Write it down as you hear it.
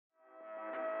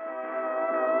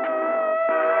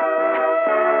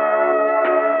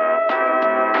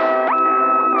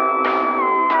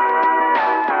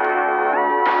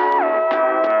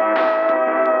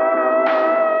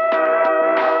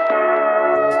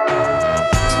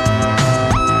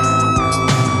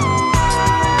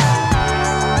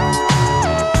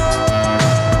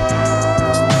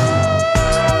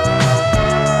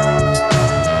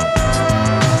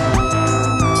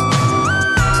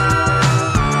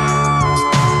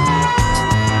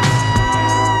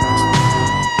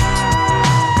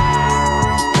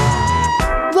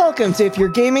Welcome to If You're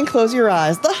Gaming, Close Your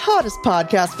Eyes, the hottest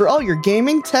podcast for all your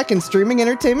gaming, tech, and streaming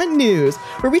entertainment news,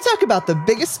 where we talk about the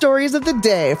biggest stories of the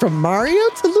day, from Mario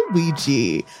to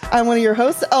Luigi. I'm one of your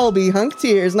hosts, LB Hunk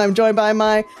Tears, and I'm joined by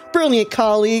my brilliant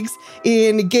colleagues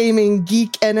in gaming,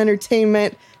 geek, and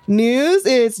entertainment news.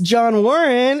 It's John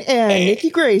Warren and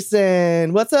Nikki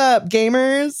Grayson. What's up,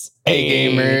 gamers? Hey,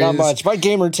 gamers. Not much. My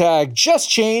gamer tag just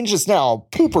changed. It's now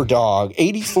Pooper Dog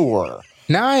 84.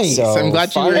 Nice. So I'm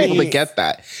glad you were able to get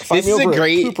that. This is a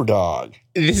great Pooper Dog.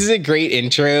 This is a great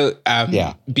intro.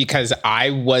 Yeah. Because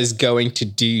I was going to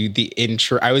do the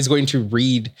intro. I was going to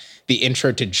read the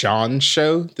intro to John's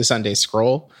show, The Sunday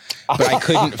Scroll, but I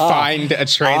couldn't find a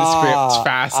transcript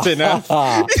fast enough. So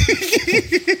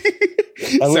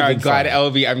I'm glad,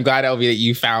 LB,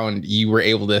 that you were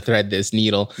able to thread this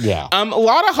needle. Yeah. A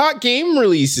lot of hot game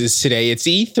releases today. It's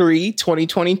E3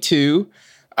 2022.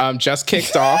 Just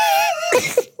kicked off.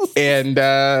 And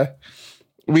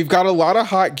we've got a lot of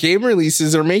hot game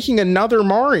releases. They're making another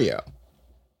Mario.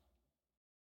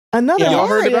 Another Y'all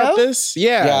Mario? heard about this?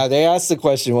 Yeah. Yeah, they asked the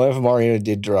question, what if Mario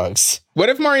did drugs? What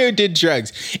if Mario did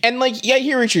drugs? And I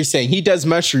hear what you're saying. He does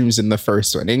mushrooms in the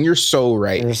first one, and you're so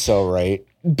right. You're so right.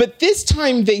 But this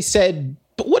time they said,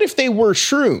 but what if they were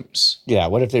shrooms? Yeah,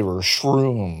 what if they were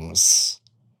shrooms?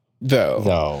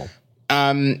 Though.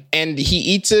 And he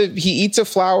eats a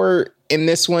flower in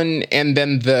this one, and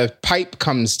then the pipe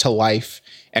comes to life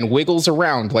and wiggles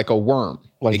around like a worm.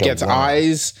 It gets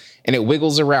eyes and it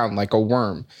wiggles around like a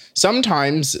worm.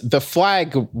 Sometimes the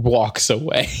flag walks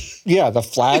away. Yeah, the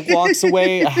flag walks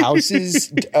away.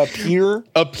 Houses appear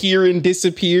and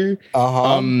disappear.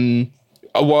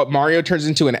 Mario turns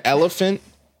into an elephant.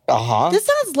 This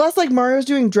sounds less like Mario's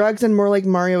doing drugs and more like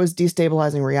Mario is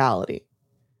destabilizing reality.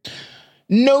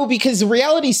 No, because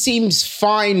reality seems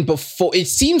fine before. It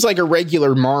seems like a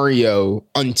regular Mario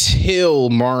until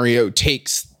Mario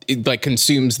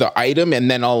consumes the item, and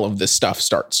then all of the stuff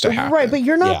starts to happen. Right, but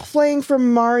you're not playing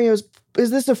from Mario's.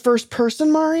 Is this a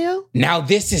first-person Mario? Now,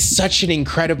 this is such an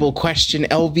incredible question,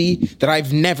 LB, that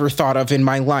I've never thought of in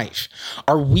my life.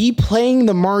 Are we playing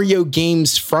the Mario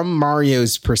games from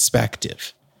Mario's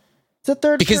perspective? It's a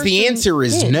third. Because the answer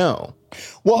is no.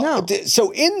 Well,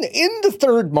 so in the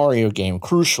third Mario game,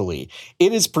 crucially,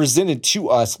 it is presented to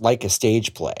us like a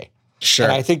stage play. Sure.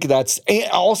 And I think and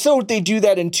also they do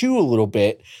that in 2 a little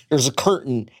bit. There's a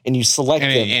curtain and you select them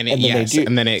and then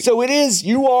they do. So it is,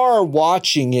 you are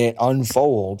watching it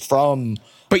unfold from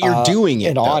but you're doing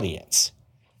it, an audience.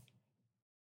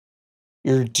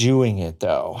 You're doing it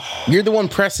though. You're the one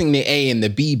pressing the A and the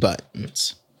B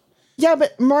buttons. Yeah,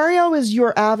 but Mario is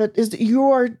your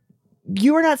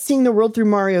you are not seeing the world through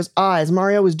Mario's eyes.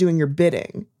 Mario is doing your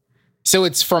bidding. So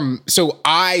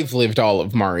I've lived all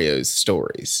of Mario's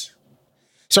stories.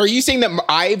 So are you saying that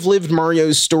I've lived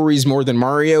Mario's stories more than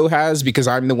Mario has because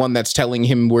I'm the one that's telling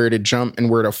him where to jump and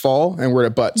where to fall and where to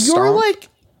butt stomp?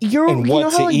 You know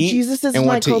how Jesus is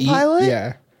my co-pilot?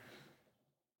 Yeah.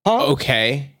 Huh?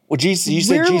 Okay. Well, you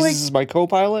said Jesus is my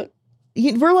co-pilot?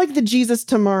 We're like the Jesus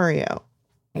to Mario.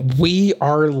 We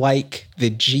are like the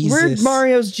Jesus. We're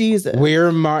Mario's Jesus.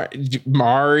 We're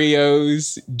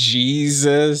Mario's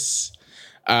Jesus.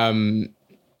 I don't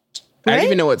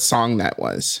even know what song that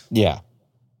was. Yeah.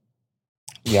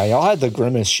 Yeah, y'all had the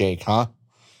Grimace shake, huh?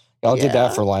 Y'all did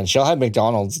that for lunch. Y'all had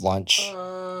McDonald's lunch.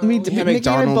 Mickey and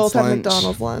I both had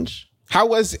McDonald's lunch. How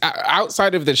was,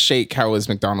 outside of the shake, how was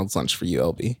McDonald's lunch for you,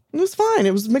 LB? It was fine.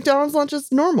 It was McDonald's lunch is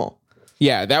normal.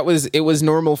 Yeah, it was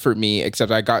normal for me,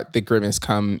 except I got the Grimace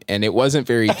cum, and it wasn't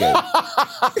very good.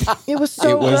 It was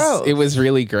gross. It was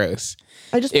really gross.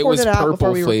 I just poured it out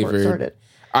before we started.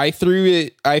 I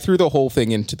threw the whole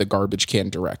thing into the garbage can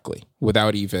directly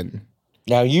without even.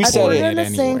 Now you said poured it in the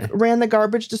sink, ran the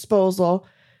garbage disposal,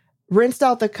 rinsed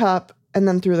out the cup, and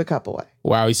then threw the cup away.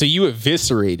 Wow, so you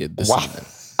eviscerated the semen.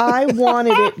 I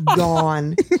wanted it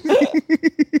gone.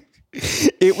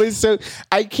 It was so,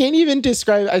 I can't even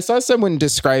describe. I saw someone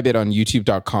describe it on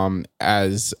youtube.com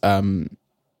as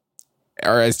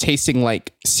tasting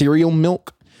like cereal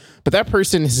milk, but that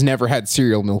person has never had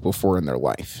cereal milk before in their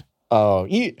life. Oh,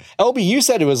 LB, you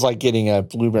said it was like getting a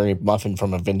blueberry muffin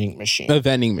from a vending machine. A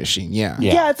vending machine, yeah.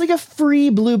 Yeah, it's like a free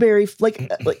blueberry, like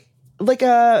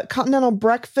a continental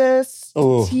breakfast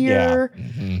tier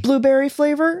blueberry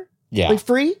flavor. Yeah. Like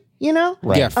free, you know?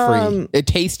 Right. Yeah, free. It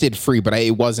tasted free, but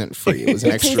it wasn't free. It was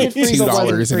an extra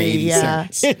 $2.80. Yeah.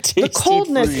 The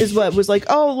coldness is what was like,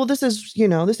 oh, well, this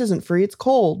isn't free. It's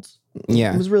cold.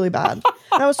 Yeah. It was really bad.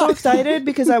 And I was so excited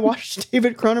because I watched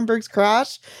David Cronenberg's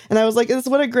Crash, and I was like,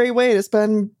 what a great way to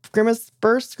spend Grimace's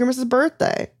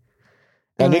birthday.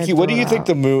 Now, Nikki, what do you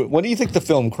think the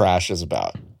film Crash is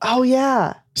about? Oh,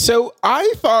 yeah. So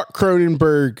I thought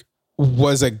Cronenberg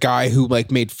was a guy who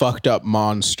like made fucked up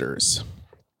monsters.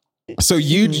 So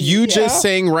you just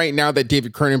saying right now that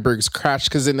David Cronenberg's crashed,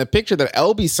 because in the picture that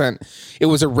Elby sent, it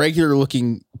was a regular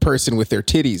looking person with their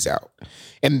titties out.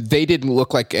 And they didn't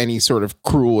look like any sort of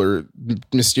cruel or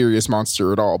mysterious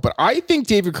monster at all. But I think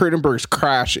David Cronenberg's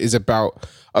Crash is about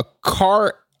a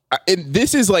car. And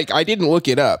this is like, I didn't look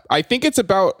it up. I think it's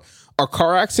about a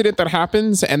car accident that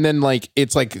happens. And then like,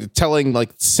 it's like telling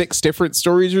like 6 different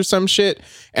stories or some shit.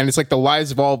 And it's like the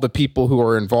lives of all the people who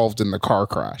are involved in the car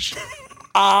crash.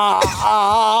 Is that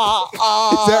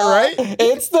right?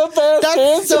 It's the best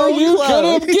answer you could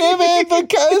have given,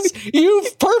 because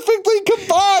you've perfectly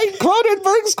combined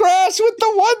Cronenberg's Crash with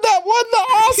the one that won the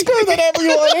Oscar that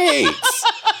everyone hates.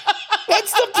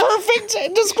 That's the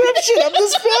perfect description of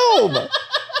this film.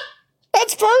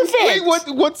 That's perfect.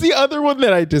 Wait, what's the other one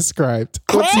that I described?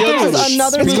 Crash. There's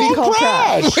another movie called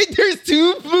Crash. Wait, there's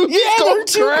 2 movies there are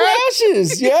 2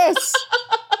 crashes. Yes.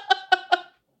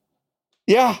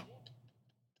 Yeah.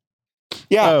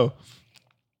 Yeah. Oh.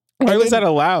 Why was that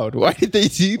allowed? Why did they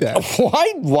do that?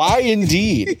 Why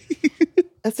indeed?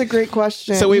 That's a great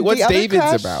question. So wait, what's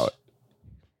David's about?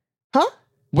 Huh?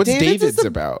 What's David's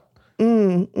about?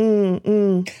 Yeah,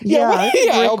 that's a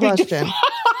great question.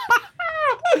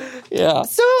 Yeah.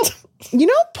 So, you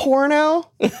know porno?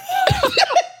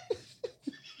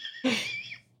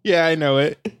 Yeah, I know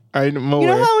it. I'm aware. You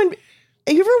know how have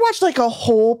you ever watched like a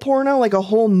whole porno, like a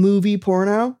whole movie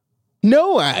porno?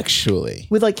 No, actually.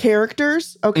 With like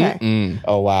characters? Okay.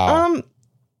 Oh, wow.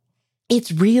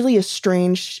 It's really a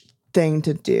strange thing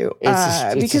to do.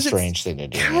 It's a strange thing to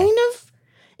do.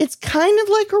 It's kind of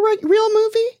like a real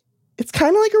movie. It's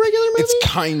kind of like a regular movie. It's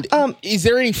kind is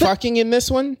there any fucking in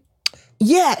this one?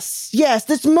 Yes.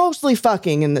 There's mostly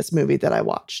fucking in this movie that I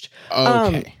watched.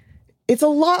 Okay. It's a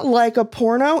lot like a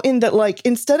porno in that, like,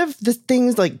 instead of the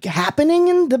things like happening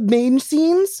in the main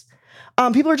scenes,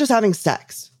 people are just having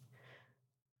sex.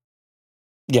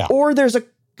 Yeah. Or there's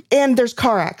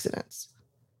car accidents.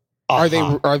 Are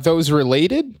those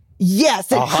related? Yes,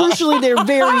 crucially, they're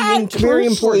very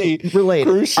important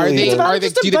related.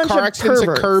 Do the car accidents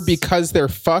occur because they're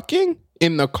fucking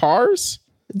in the cars?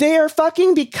 They are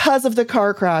fucking because of the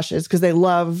car crashes, because they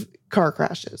love car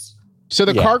crashes. So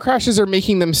the car crashes are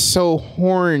making them so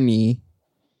horny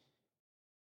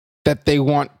that they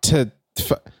want to.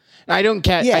 I don't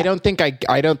get. Yeah. I don't think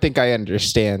I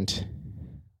understand.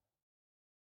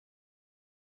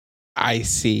 I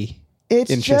see.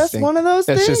 It's just one of those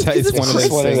things. It's one of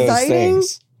those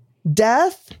things.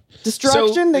 Death,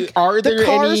 destruction. So are there the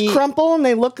cars crumple and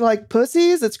they look like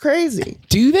pussies? It's crazy.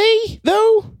 Do they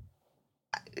though?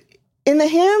 In the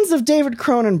hands of David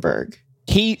Cronenberg,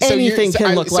 anything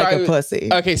can look like a pussy.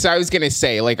 Okay, so I was gonna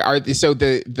say, like,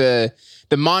 the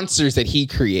monsters that he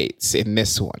creates in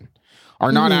this one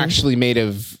are not actually made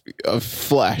of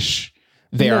flesh.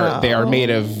 They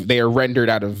are rendered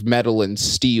out of metal and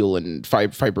steel and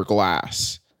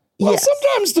fiberglass. Well,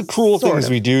 sometimes the cruel things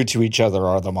we do to each other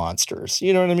are the monsters.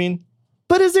 You know what I mean?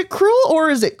 But is it cruel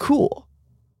or is it cool?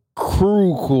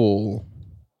 Cool.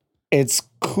 It's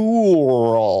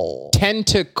cool. Tend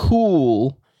to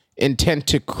cool and tend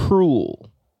to cruel.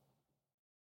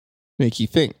 Make you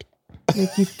think.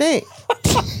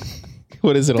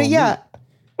 What does it all mean?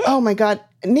 Oh my God.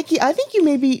 Nikki, I think you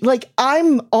may be like,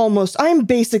 I'm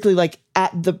basically like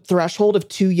at the threshold of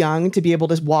too young to be able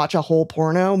to watch a whole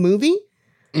porno movie.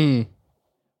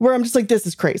 Where I'm just like, this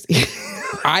is crazy.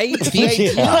 The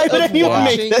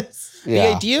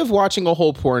idea of watching a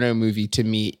whole porno movie to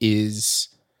me is,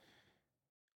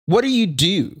 what do you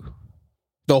do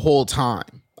the whole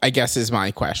time? I guess is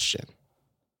my question.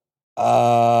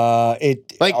 Are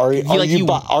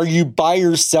you by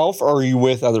yourself or are you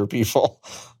with other people?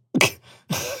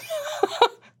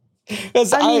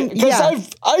 Because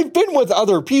I've been with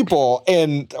other people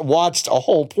and watched a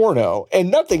whole porno and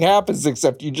nothing happens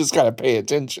except you just gotta pay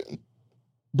attention.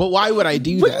 But why would I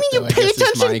do that? What do you mean you pay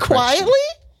attention quietly?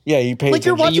 Yeah, you pay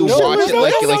attention. Like you're watching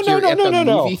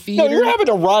No, you're having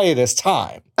a riotous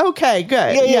time. Okay,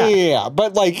 good. Yeah.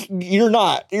 But like you're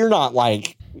not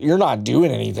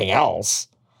doing anything else.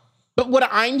 But what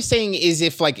I'm saying is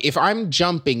if I'm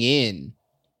jumping in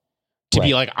to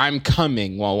be like, I'm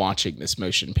coming while watching this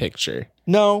motion picture.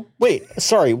 No, wait,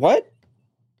 sorry, what?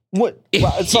 What?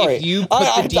 Sorry, if you put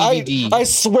the DVD. I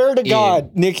swear to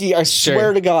God, Nikki, I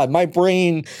swear to God, my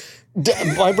brain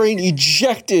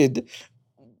ejected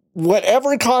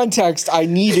whatever context I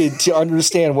needed to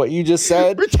understand what you just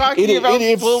said. We're talking about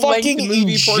it fucking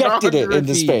ejected it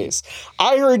into space.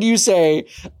 I heard you say,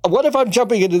 what if I'm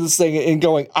jumping into this thing and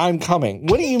going, I'm coming?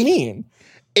 What do you mean?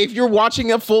 if you're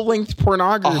watching a full-length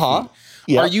pornography,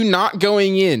 are you not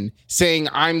going in saying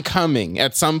I'm coming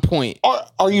at some point?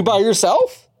 Are you by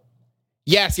yourself?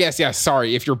 Yes.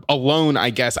 Sorry, if you're alone, I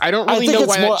guess. I don't really know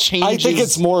why that changes. I think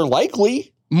it's more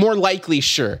likely. More likely,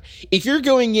 sure. If you're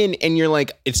going in and you're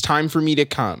like, it's time for me to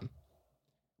come,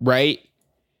 right?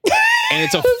 And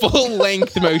it's a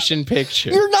full-length motion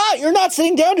picture. You're not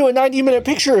sitting down to a 90-minute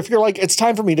picture if you're like, it's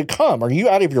time for me to come. Are you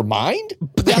out of your mind?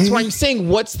 But that's why I'm saying,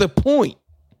 what's the point?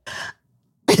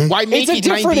 Why make it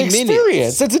 90 minutes?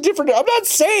 Experience. It's a different. I'm not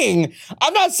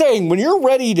saying when you're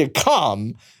ready to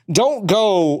come, don't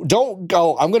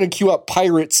go. I'm going to queue up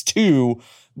Pirates 2,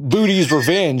 Booty's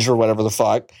Revenge or whatever the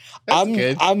fuck. I'm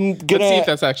gonna. Let's see if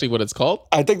that's actually what it's called.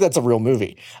 I think that's a real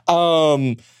movie.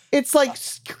 It's like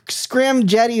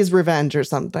Scramjetti's Revenge or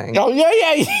something. Oh,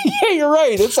 yeah, you're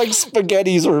right. It's like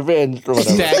Spaghetti's Revenge or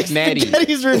whatever.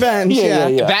 Spaghetti's Revenge,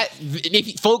 yeah. That,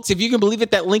 folks, if you can believe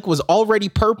it, that link was already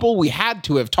purple. We had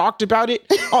to have talked about it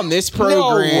on this program.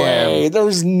 No way.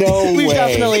 There's no way. We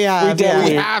definitely have.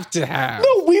 We have to have.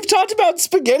 No, we've talked about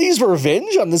Spaghetti's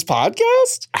Revenge on this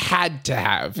podcast? Had to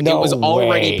have. No it was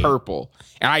already way. Purple,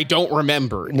 and I don't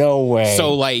remember it. No way.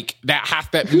 So, like, that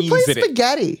Who means plays that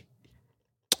Spaghetti?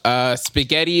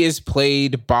 Spaghetti is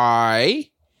played by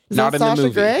not in Sasha the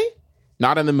movie. Grey?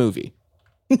 Not in the movie.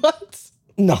 What?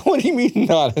 No, what do you mean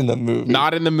not in the movie?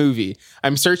 Not in the movie.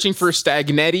 I'm searching for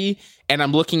Stagnetti and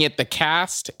I'm looking at the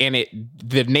cast and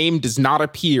the name does not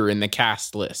appear in the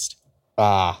cast list.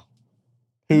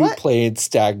 Who played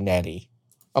Stagnetti?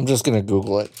 I'm just going to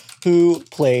Google it. Who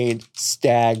played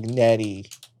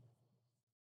Stagnetti?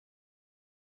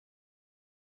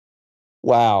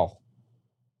 Wow.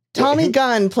 Tommy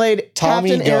Gunn played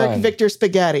Captain Eric Victor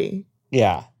Spaghetti.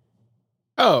 Yeah.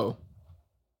 Oh.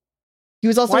 He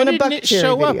was also in a Buck Cherry video.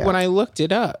 Show up when I looked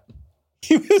it up.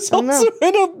 He was also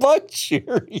in a Buck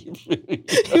Cherry video.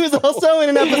 He was also in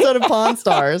an episode of Pawn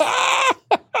Stars.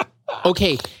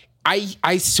 Okay.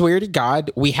 I swear to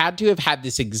God, we had to have had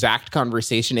this exact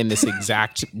conversation in this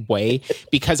exact way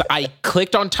because I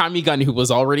clicked on Tommy Gunn, who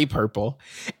was already purple,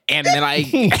 and then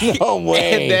no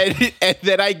way. and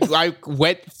then I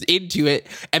went into it,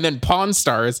 and then Pawn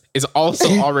Stars is also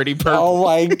already purple. Oh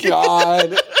my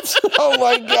God. Oh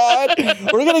my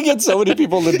God. We're gonna get so many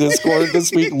people in the Discord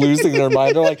this week losing their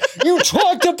mind. They're like, you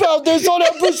talked about this on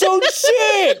episode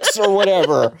 6 or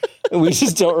whatever. And we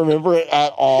just don't remember it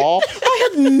at all. I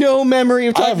have no memory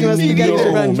of talking about Spaghetti's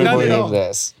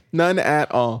Revenge. None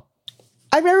at all.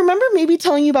 I remember maybe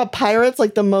telling you about Pirates,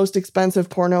 like the most expensive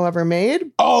porno ever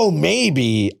made. Oh,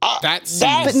 maybe. But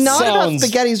not about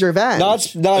Spaghetti's Revenge.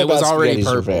 Not it was about already Spaghetti's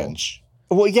purple. Revenge.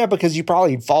 Well, yeah, because you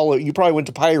probably went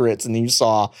to Pirates and you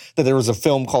saw that there was a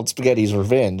film called Spaghetti's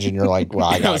Revenge, and you're like, well,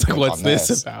 I gotta click what's on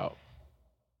this about?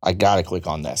 I gotta click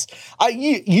on this.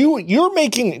 You're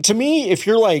making, to me, if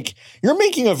you're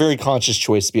making a very conscious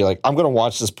choice to be like, I'm gonna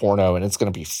watch this porno and it's gonna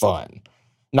be fun,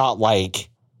 not like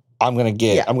I'm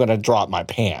gonna drop my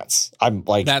pants. I'm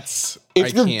like,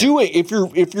 if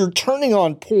you're turning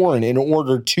on porn in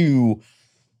order to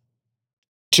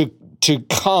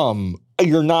come,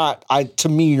 you're not. To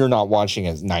me, you're not watching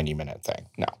a 90-minute thing.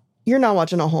 No. You're not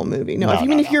watching a whole movie. No,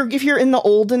 if you're in the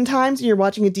olden times and you're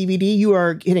watching a DVD, you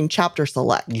are hitting chapter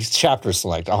select. Chapter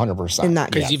select, 100%. In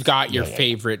that, because you've got your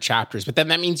favorite chapters, but then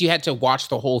that means you had to watch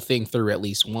the whole thing through at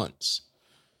least once.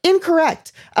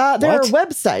 Incorrect. There are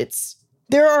websites.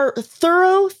 There are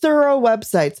thorough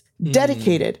websites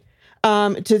dedicated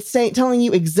to telling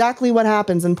you exactly what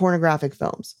happens in pornographic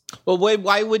films. Well,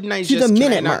 why wouldn't I just the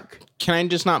minute mark? Can I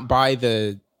just not buy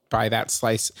that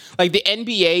slice? Like the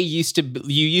NBA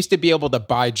you used to be able to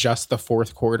buy just the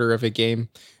fourth quarter of a game.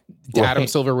 Right. Adam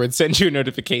Silver would send you a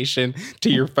notification to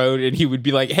your phone and he would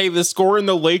be like, hey, the score in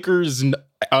the Lakers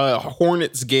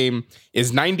Hornets game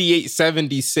is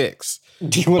 98-76.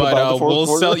 Do you want to buy the fourth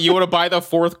quarter? You want to buy the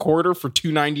fourth quarter for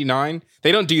 $2.99?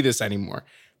 They don't do this anymore.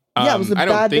 Yeah, it was a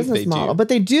bad business model, but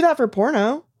they do that for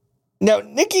porno. Now,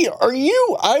 Nikki,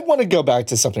 I want to go back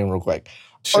to something real quick.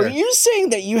 Sure. Are you saying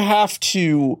that you have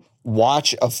to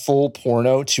watch a full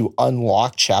porno to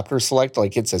unlock chapter select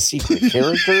like it's a secret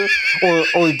character,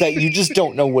 or that you just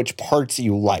don't know which parts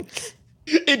you like?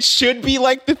 It should be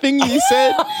like the thing you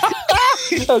said.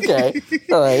 Okay.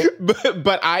 All right.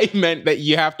 But I meant that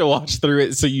you have to watch through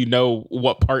it so you know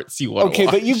what parts you want to watch.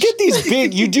 Okay, but you get these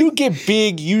you do get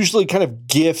big, usually kind of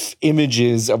GIF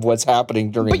images of what's happening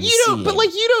during the scene.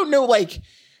 But you don't know,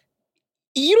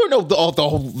 you don't know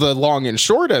the long and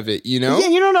short of it, you know? Yeah,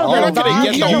 you don't know. You're not going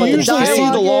to get the whole You usually see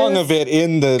the long of it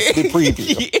in the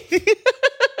preview.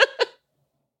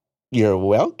 You're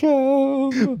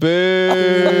welcome. Boo.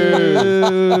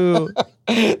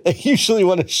 They usually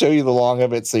want to show you the long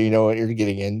of it so you know what you're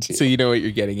getting into. So you know what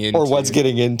you're getting into. Or what's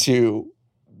getting into.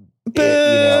 Boo!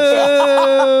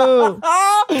 No,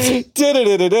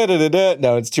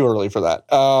 it's too early for that.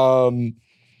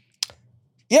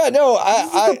 Yeah, no,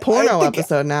 This is a porno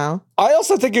episode now. I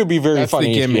also think it would be very That's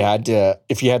funny if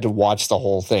you had to watch the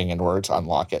whole thing in order to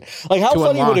unlock it. Like, how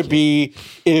funny would it be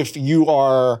if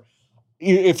you're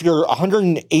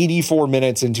 184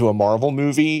 minutes into a Marvel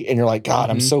movie and you're like, God,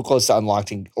 I'm so close to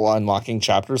unlocking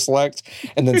chapter select,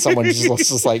 and then someone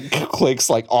just like clicks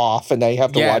like off, and now you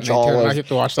have to watch all of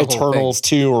Eternals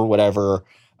 2 or whatever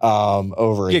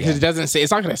over again. Yeah, because it doesn't say,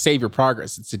 it's not going to save your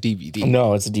progress. It's a DVD.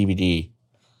 No, it's a DVD.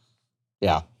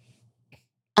 Yeah.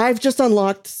 I've just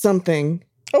unlocked something.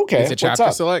 Okay. Is it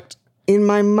chapter select? In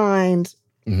my mind,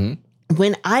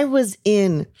 when I was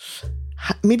in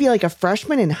maybe like a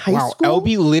freshman in high school. Wow,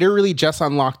 LB literally just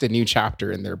unlocked a new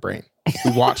chapter in their brain.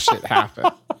 We watched it happen.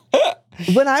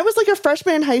 When I was like a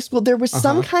freshman in high school, there was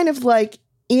some kind of like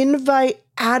invite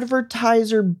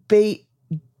advertiser bait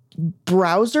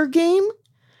browser game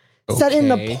set in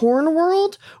the porn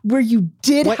world where you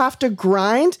did have to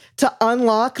grind to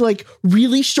unlock like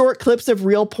really short clips of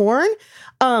real porn.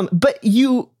 But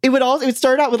it would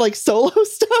start out with like solo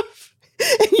stuff.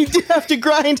 And you did have to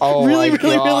grind really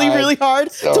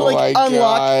hard to like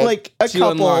unlock like a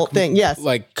couple things. Yes.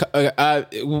 Like,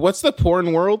 what's the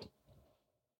porn world?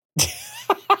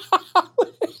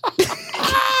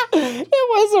 It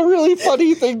was a really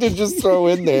funny thing to just throw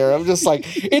in there. I'm just like,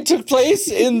 it took place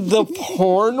in the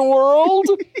porn world.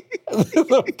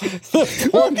 the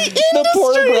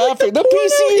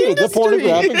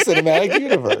pornographic cinematic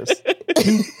universe.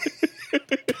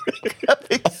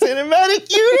 Cinematic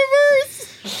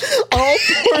universe. All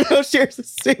porno shares a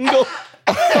single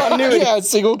continuity. Yeah,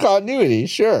 single continuity,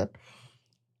 sure.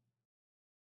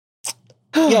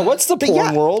 Yeah, what's the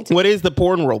porn world? What is the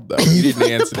porn world, though? You didn't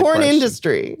answer the porn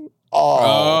industry.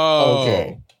 Oh,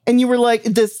 okay. And you were like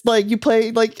this, like you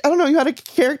play, like I don't know, you had a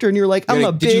character, and you were like, I'm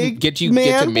a big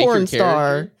man porn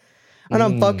star, and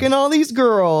I'm fucking all these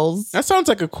girls. That sounds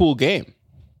like a cool game.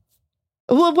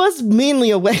 Well, it was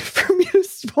mainly a way for me to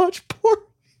watch porn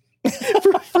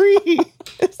for free.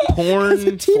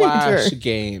 Porn flash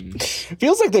game.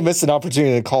 Feels like they missed an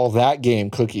opportunity to call that game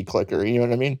Cookie Clicker. You know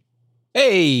what I mean?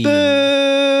 Hey!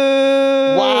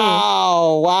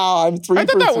 Wow! I'm 3 for 3. I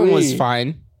thought that one was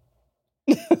fine.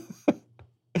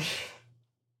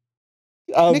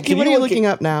 Nikki, what are you looking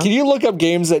up now? Can you look up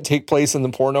games that take place in the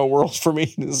porno world for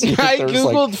me? I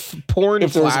googled porn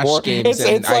flash games.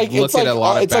 It's like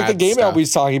the game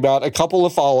Albie's talking about. A couple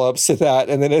of follow-ups to that,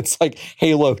 and then it's like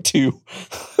Halo 2.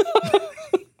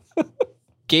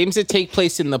 Games that take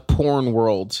place in the porn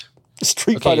world.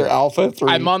 Street Fighter Alpha 3.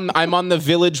 I'm on the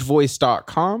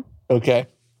villagevoice.com. Okay.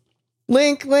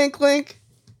 Link.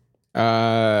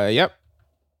 Yep.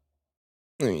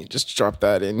 Let me just drop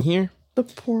that in here. The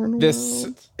porn world. This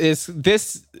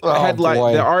headline.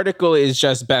 Boy. The article is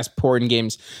just best porn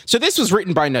games. So this was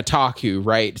written by Nataku,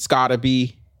 right? It's gotta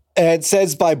be. It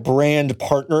says by brand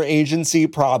partner agency,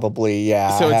 probably.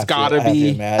 Yeah. So it's gotta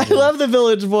be. I love the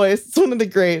Village Voice. It's one of the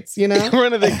greats, you know.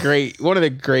 one of the great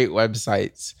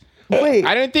websites. Wait,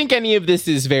 I don't think any of this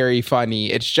is very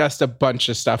funny. It's just a bunch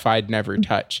of stuff I'd never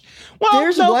touch. Well,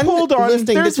 there's one hold on.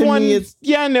 Listing there's one.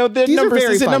 Yeah, no, the number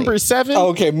is it number 7.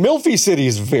 Oh, okay, Milfy City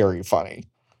is very funny.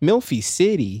 Milfy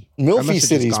City. Milfy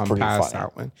City is pretty funny.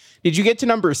 That one. Did you get to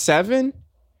number 7?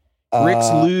 Rick's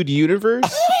Lewd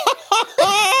Universe.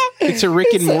 It's a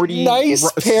Rick and Morty nice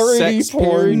parody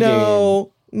porn game.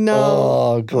 No.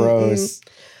 Oh, gross.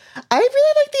 I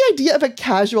really like the idea of a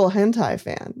casual hentai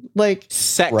fan. Like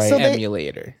sex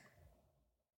emulator.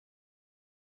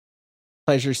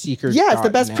 Pleasure seeker. Yeah, it's the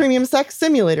best premium sex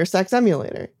emulator.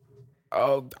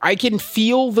 Oh, I can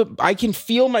feel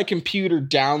my computer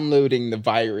downloading the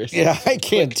virus. Yeah, I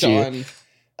can too.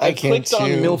 I clicked on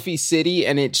Milfy City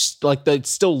and it's like it's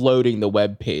still loading the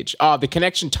web page. The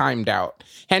connection timed out.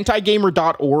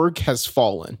 HentaiGamer.org has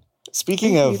fallen.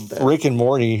 Speaking of Rick and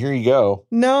Morty, here you go.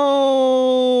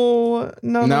 No. Folks,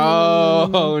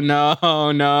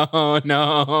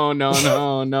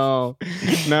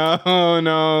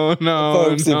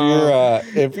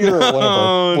 if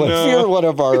you're one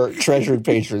of our treasured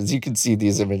patrons, you can see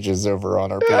these images over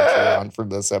on our Patreon for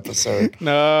this episode.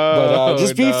 But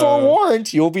just be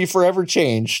forewarned, you'll be forever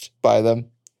changed by them.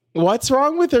 What's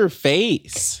wrong with her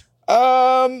face?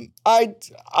 Did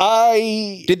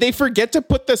they forget to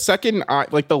put the second eye,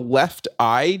 like the left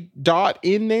eye dot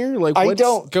in there? Like, what's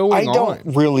going on? I don't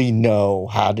really know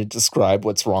how to describe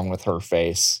what's wrong with her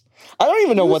face. I don't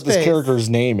even know what this character's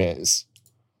name is.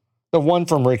 The one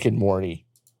from Rick and Morty.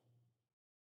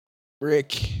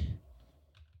 Rick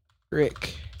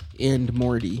and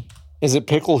Morty. Is it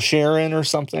Pickle Sharon or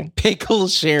something? Pickle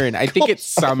Sharon. I think it's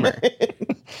Summer.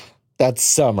 That's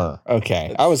Summer. Okay.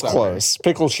 That's I was Summer. close.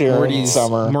 Pickle Sharon,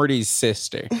 Summer. Morty's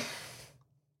sister.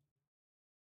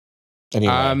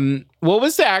 Anyway. What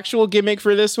was the actual gimmick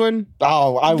for this one?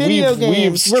 Video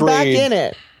games. We're back in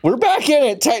it. We're back in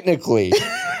it, technically.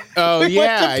 Oh,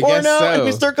 yeah, I guess so. And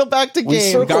we circled back to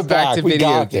games. We got back to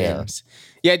video there. games.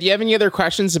 Yeah, do you have any other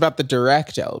questions about the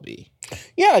Direct, LB?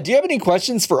 Yeah, do you have any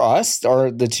questions for us, or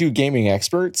the two gaming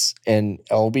experts, and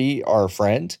LB, our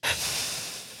friend?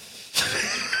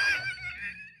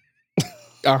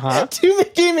 Two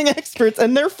gaming experts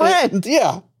and their friend.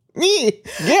 Yeah. Me.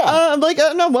 Yeah.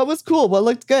 No, what was cool? What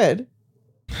looked good?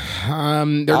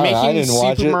 They're making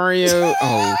Super Mario.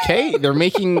 Okay. They're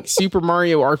making Super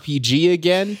Mario RPG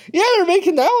again. Yeah, they're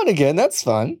making that one again. That's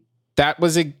fun. That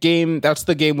was a game. That's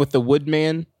the game with the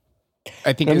Woodman.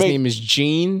 I think his name is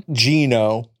Gene.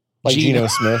 Gino. Like Geno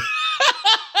Smith.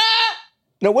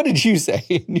 No, what did you say?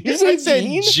 You I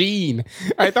said Gene.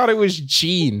 I thought it was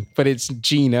Gene, but it's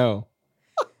Gino.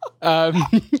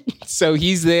 So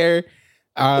he's there.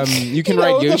 You can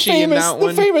ride Yoshi in that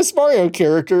one. The famous Mario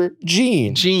character,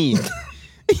 Gene.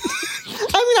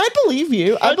 I believe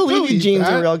you. I believe you, Gene's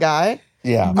a real guy.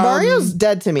 Yeah. Mario's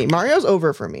dead to me. Mario's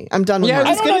over for me. I'm done with Mario.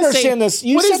 I don't understand this.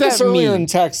 You said this earlier in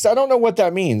text. I don't know what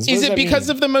that means. Is it because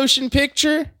of the motion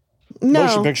picture? No.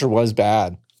 Motion picture was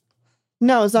bad.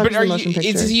 No, it's not just the motion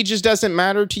picture. He just doesn't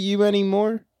matter to you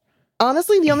anymore?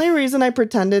 Honestly, the only reason I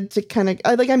pretended to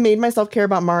I made myself care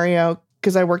about Mario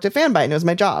because I worked at Fanbyte and it was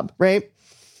my job, right?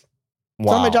 Wow.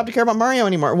 It's not my job to care about Mario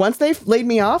anymore. Once they laid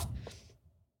me off,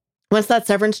 once that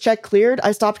severance check cleared,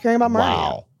 I stopped caring about Mario.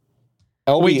 Wow.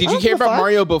 Wait, did you care about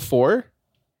Mario before?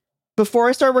 Before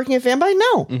I started working at Fanbyte?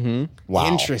 No. Mm-hmm. Wow.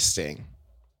 Interesting.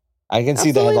 I can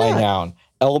see the headline now.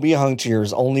 LB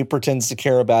Hunktears only pretends to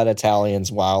care about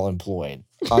Italians while employed.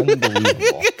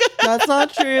 Unbelievable. That's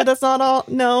not true. That's not all.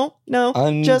 No.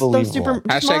 Just those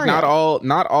Hashtag not all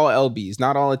LBs,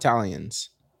 not all Italians.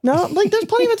 No, there's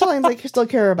plenty of Italians I still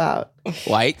care about.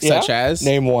 Such as?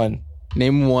 Name one.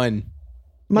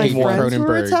 My friends who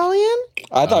were Italian?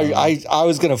 I thought I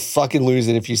was going to fucking lose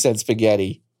it if you said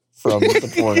spaghetti from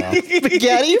the porno.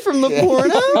 Spaghetti from the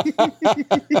porno?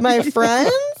 My friends?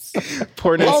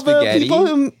 Porno all spaghetti? All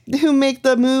the people who make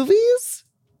the movies?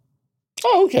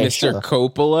 Oh, okay, Mr.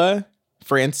 Coppola,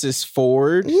 Francis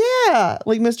Ford. Yeah,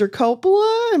 like Mr.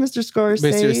 Coppola and Mr.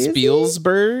 Scorsese. Mr.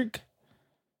 Spielberg.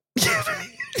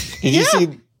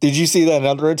 Did you see that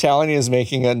another Italian is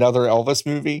making another Elvis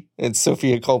movie? It's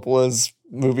Sofia Coppola's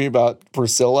movie about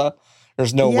Priscilla.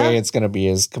 There's no way it's going to be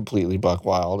as completely buck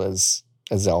wild as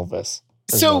Elvis.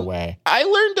 There's no way. I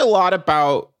learned a lot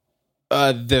about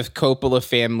the Coppola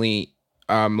family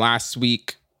last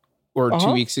week or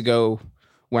 2 weeks ago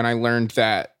when I learned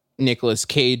that Nicolas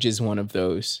Cage is one of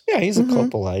those. Yeah, he's a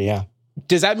Coppola, yeah.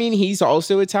 Does that mean he's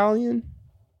also Italian?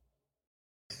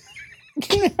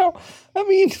 I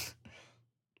mean,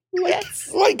 no,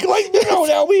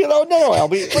 Albie,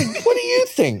 Albie. Like, what do you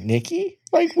think, Nikki?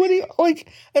 Like, what do you like?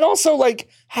 And also, like,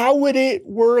 how would it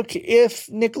work if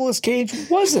Nicolas Cage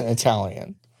wasn't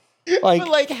Italian? Like,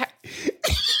 what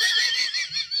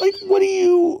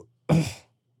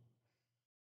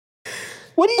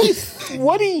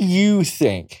do you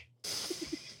think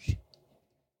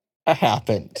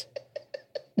happened?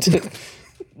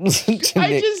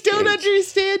 I just don't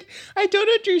understand. I don't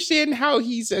understand how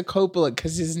he's a Coppola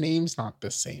because his name's not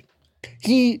the same.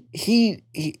 He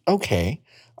okay.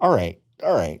 All right.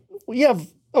 We have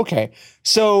okay.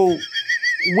 So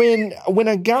when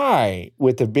a guy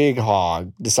with a big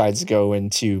hog decides to go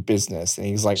into business and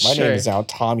he's like, my name is now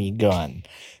Tommy Gunn.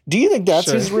 Do you think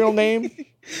that's his real name?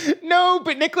 No,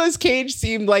 but Nicolas Cage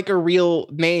seemed like a real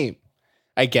name,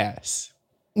 I guess.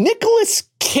 Nicolas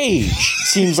Cage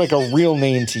seems like a real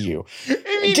name to you.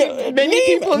 I mean, many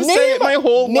people have said it my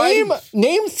whole life.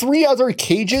 Name 3 other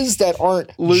Cages that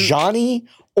aren't Johnny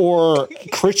or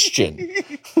Christian.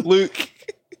 Luke.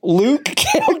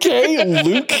 Okay,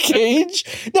 Luke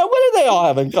Cage. Now, what do they all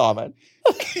have in common?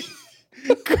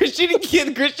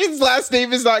 Christian's last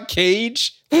name is not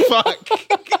Cage. Fuck.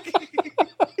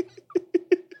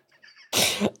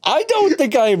 I don't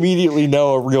think I immediately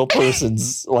know a real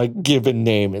person's like given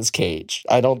name is Cage.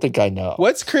 I don't think I know.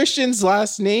 What's Christian's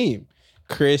last name?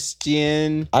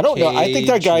 Christian. I don't know. I think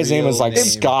that guy's name is like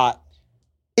Scott.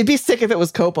 It'd be sick if it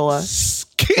was Coppola.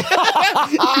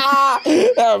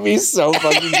 That would be so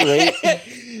fucking great.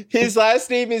 His last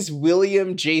name is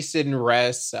William Jason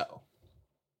Resso.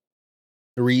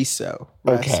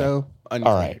 Okay. All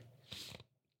right.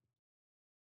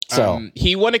 So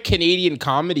he won a Canadian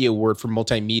Comedy Award for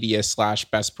multimedia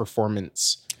 / best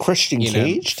performance. Christian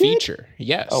Cage feature.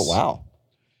 Yes. Oh wow.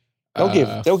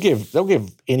 They'll give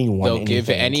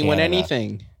anyone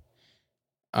anything.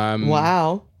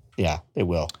 Wow. Yeah, they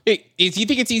will. Do you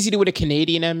think it's easy to win a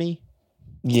Canadian Emmy?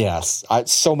 Yes,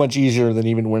 it's so much easier than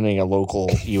even winning a local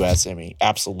U.S. Emmy.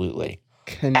 Absolutely.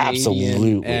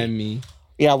 Canadian Emmy.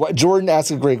 Yeah, Jordan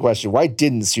asked a great question. Why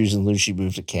didn't Susan Lucci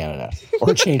move to Canada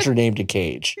or change her name to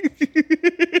Cage?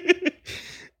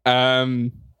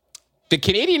 The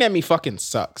Canadian Emmy fucking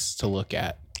sucks to look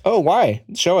at. Oh, why?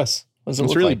 Show us.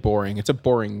 It's really boring. It's a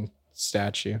boring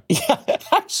statue. Yeah,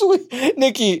 actually,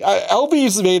 Nikki,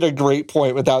 LB's made a great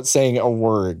point without saying a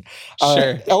word.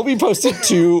 Sure. LB posted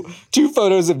two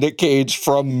photos of Nick Cage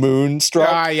from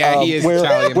Moonstruck. He is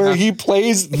Italian. Where he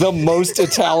plays the most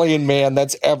Italian man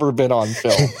that's ever been on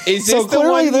film. So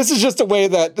clearly, this is just a way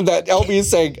that LB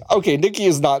is saying, okay, Nikki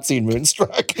has not seen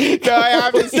Moonstruck. No, I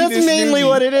haven't seen That's this mainly movie.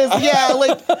 what it is. Yeah,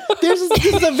 like this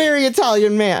is a very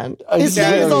Italian man. His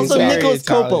name is also very Nicholas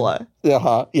Italian. Coppola.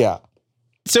 Uh-huh, yeah.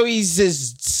 So he's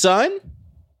his son?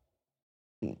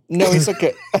 No, he's like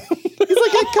a... It's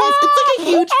like a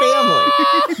huge family.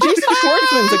 Jason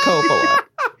Schwartzman's a Coppola.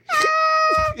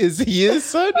 Is he his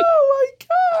son? Oh my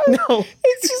God. No.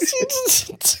 It's just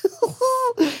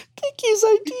Nikki's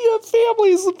idea of family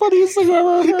is the funniest thing I've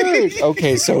ever heard.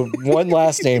 Okay, so one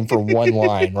last name for one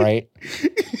line, right?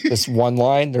 This one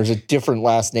line, there's a different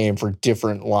last name for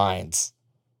different lines.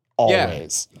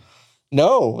 Always. Yeah.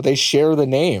 No, they share the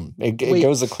name. It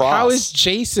goes across. How is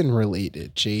Jason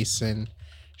related? Jason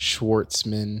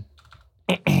Schwartzman.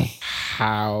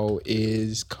 How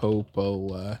is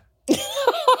Coppola?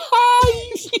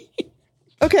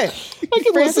 Okay. I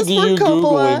can listen to you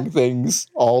Googling things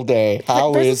all day.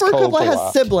 How is Coppola?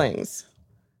 Has siblings.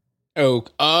 Oh.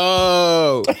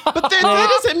 But then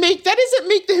that doesn't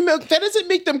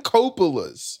make them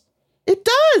Coppolas. It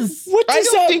does. I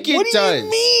don't think it does. What do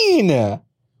you mean?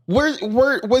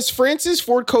 Was Francis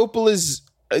Ford Coppola's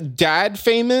dad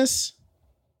famous?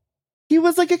 He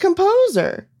was like a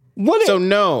composer.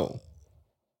 No.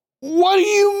 What do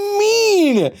you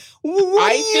mean?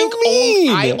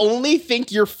 I only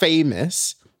think you're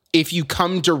famous if you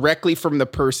come directly from the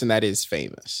person that is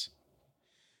famous.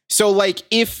 So like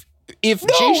if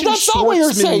Jason that's not what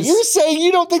you're saying. You're saying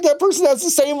you don't think that person has the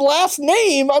same last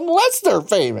name unless they're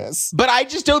famous. But I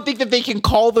just don't think that they can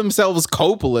call themselves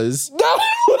Coppolas. No.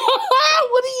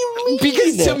 What do you mean?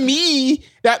 Because to me,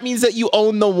 that means that you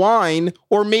own the wine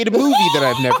or made a movie that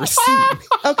I've never seen.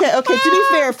 Okay. To be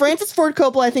fair, Francis Ford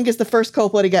Coppola, I think, is the first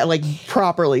Coppola to get like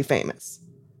properly famous.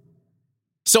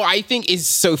 So I think is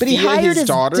Sophia but he hired his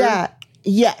daughter? Dad.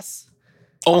 Yes.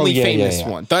 Only famous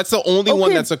one. That's the only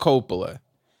one that's a Coppola.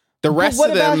 The rest what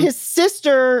of them. What about his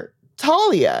sister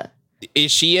Talia?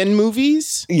 Is she in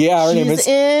movies? Yeah, her name is.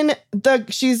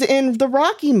 She's in the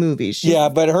Rocky movies.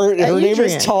 But her name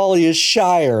is Talia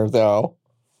Shire, though.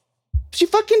 She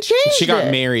fucking changed. She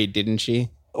got married, didn't she?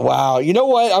 Wow, you know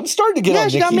what? I'm starting to get on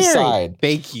Nikki's side.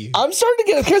 Thank you. I'm starting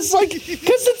to get because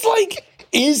it's like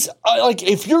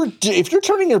if you're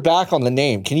turning your back on the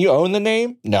name, can you own the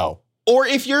name? No. Or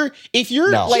if you're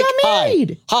no. like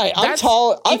hi, I'm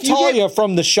Talia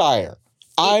from the Shire.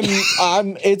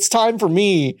 It's time for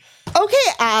me. Okay,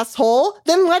 asshole.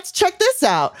 Then let's check this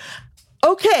out.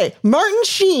 Okay, Martin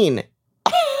Sheen.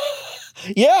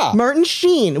 Yeah. Martin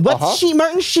Sheen. What's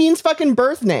Martin Sheen's fucking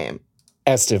birth name?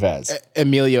 Estevez.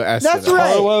 Emilio Estevez. That's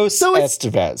right. Carlos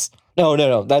Estevez.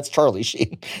 No, that's Charlie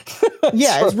Sheen.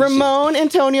 Yeah, it's Ramon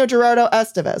Antonio Gerardo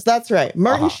Estevez. That's right.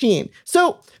 Martin Sheen.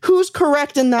 So who's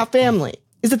correct in that family?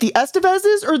 Is it the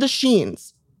Estevezes or the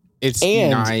Sheens? It's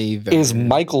neither. Is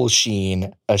Michael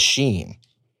Sheen a Sheen?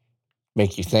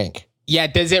 Make you think. Yeah,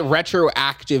 does it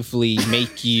retroactively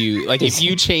make you like if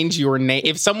you change your name,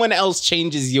 if someone else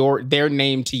changes their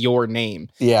name to your name,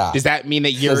 does that mean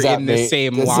that you're in the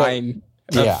same line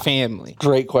of family?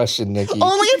 Great question, Nikki.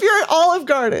 Only if you're at Olive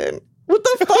Garden. What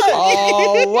the fuck?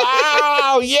 Oh,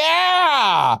 wow.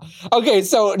 Yeah. Okay,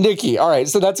 so Nikki, all right,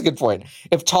 so that's a good point.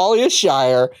 If Talia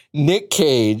Shire, Nick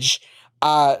Cage,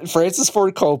 Francis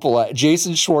Ford Coppola,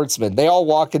 Jason Schwartzman, they all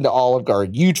walk into Olive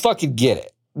Garden, you'd fucking get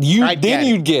it.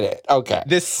 You'd get it. Okay.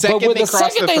 The second they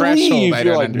cross the threshold, I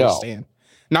don't understand.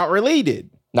 No. Not related.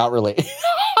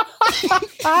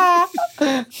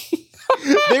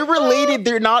 They're related.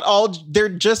 They're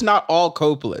just not all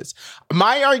Coppolas.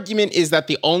 My argument is that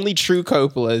the only true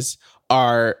Coppolas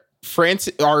are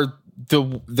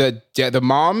the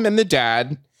mom and the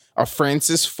dad are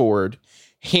Francis Ford,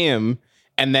 him,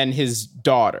 and then his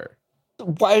daughter.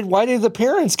 Why did the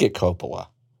parents get Coppola?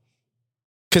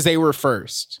 Because they were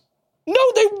first. No,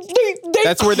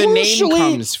 That's where the name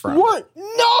comes from.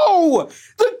 No!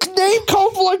 The name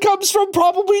Coppola comes from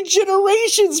probably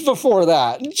generations before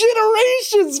that.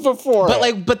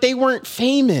 But they weren't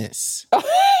famous. But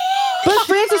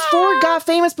Francis Ford got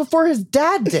famous before his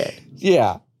dad did.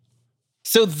 Yeah.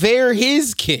 So they're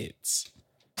his kids.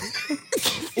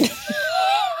 We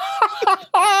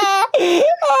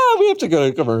have to go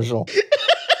to commercial.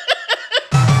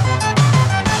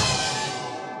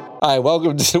 Hi,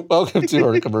 welcome to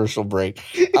our commercial break.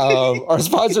 Our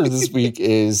sponsor this week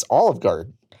is Olive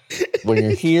Garden. When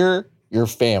you're here, your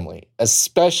family,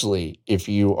 especially if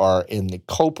you are in the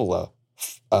Coppola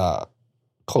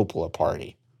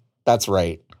party. That's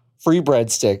right. Free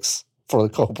breadsticks for the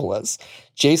Coppolas.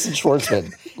 Jason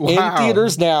Schwartzman. Wow. In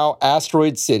theaters now,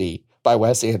 Asteroid City by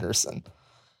Wes Anderson.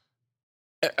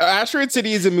 Asteroid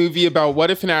City is a movie about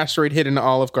what if an asteroid hit an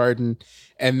Olive Garden,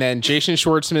 and then Jason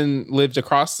Schwartzman lived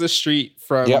across the street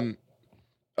from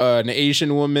an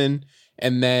Asian woman,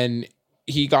 and then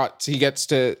he gets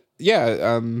to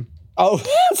Scarlett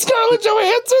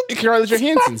Johansson. Scarlett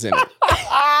Johansson's in it.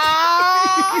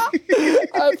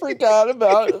 I forgot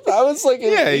about it. I was like,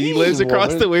 he lives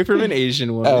across the way from an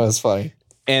Asian woman. That was funny.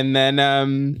 And then I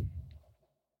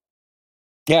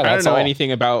don't know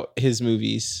anything about his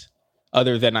movies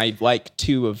other than I like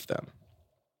two of them.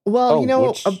 Well,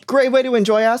 a great way to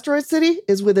enjoy Asteroid City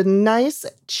is with a nice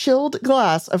chilled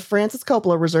glass of Francis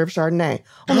Coppola Reserve Chardonnay.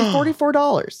 Only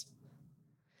 $44.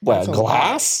 What, a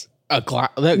glass? A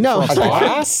glass? No, a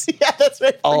glass? Yeah, that's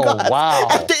right. Oh, wow.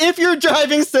 If you're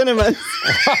driving cinemas.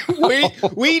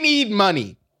 we need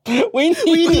money. We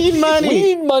need money. We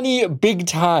need money big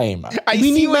time.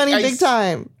 We need money big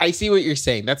time. I see what you're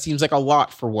saying. That seems like a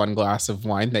lot for one glass of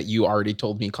wine that you already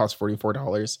told me costs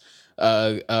 $44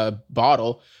 a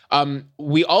bottle.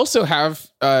 We also have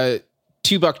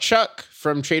 $2 Chuck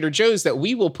from Trader Joe's that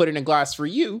we will put in a glass for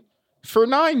you for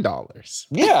 $9.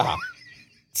 Yeah.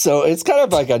 So it's kind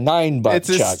of like a $9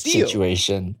 Chuck steal.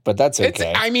 Situation, but that's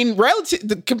okay.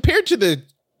 Compared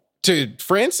to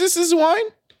Francis's wine,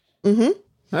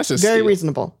 that's a very steal.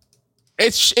 Reasonable.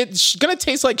 It's gonna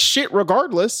taste like shit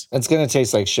regardless. It's gonna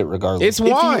taste like shit regardless. It's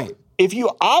wine. If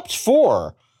you opt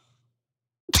for,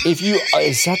 is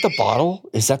that the bottle?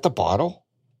 Is that the bottle?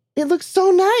 It looks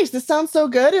so nice. This sounds so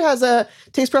good. It has a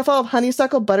taste profile of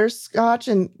honeysuckle, butterscotch,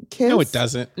 and kiss. No, it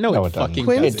doesn't. No, it fucking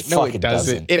doesn't. No, it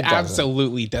doesn't. It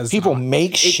absolutely doesn't. People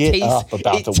make shit up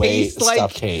about the way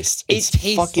stuff tastes. It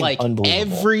tastes like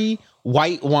every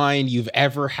white wine you've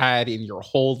ever had in your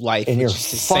whole life. In your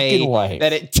fucking life.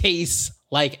 That it tastes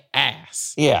like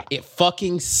ass. Yeah. It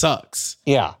fucking sucks.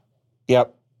 Yeah.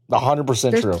 Yep.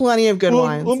 100% There's true. Plenty of good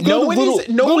wines. I've got a little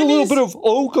bit of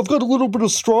oak. I've got a little bit of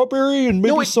strawberry and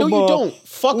maybe some. No, you don't.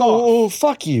 Fuck off. Oh,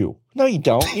 fuck you. No, you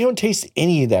don't. You don't taste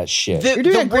any of that shit. You're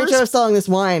doing a great job of selling this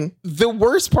wine. The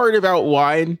worst part about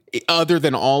wine, other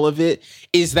than all of it,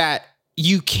 is that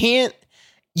you can't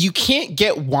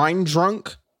get wine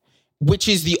drunk, which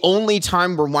is the only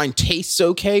time where wine tastes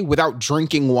okay without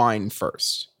drinking wine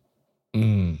first.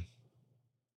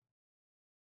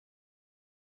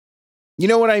 You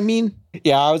know what I mean?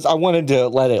 Yeah, I wanted to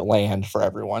let it land for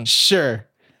everyone. Sure.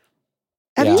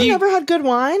 Have you never had good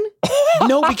wine?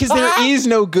 No, because there is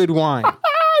no good wine.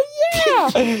 Yeah,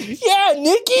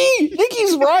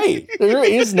 Nikki's right. There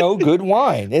is no good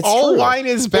wine. It's all true. Wine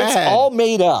is bad. It's all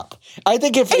made up. I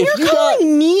think if you're you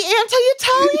calling me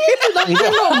anti-Italian?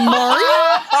 You're not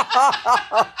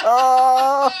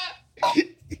Mario?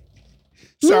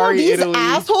 Sorry, these Italy.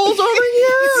 Assholes over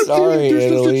here. Sorry,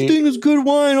 There's no Italy. such thing as good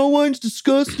wine. All wine's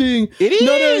disgusting. It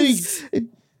is.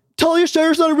 Talia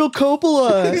Shire's not a real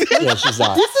Coppola. Yeah, she's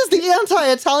not. This is the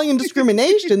anti-Italian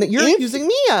discrimination that you're accusing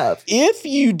me of. If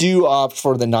you do opt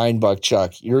for the $9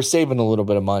 Chuck, you're saving a little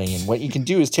bit of money. And what you can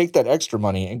do is take that extra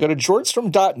money and go to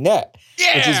Jordstrom.net,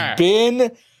 which has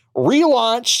been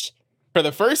relaunched for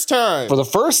the first time.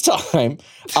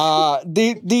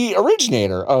 The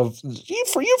originator of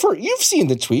you've seen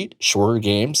the tweet, shorter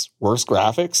games, worse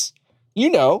graphics.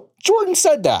 Jordan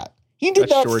said that. He did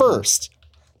that first.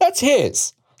 That's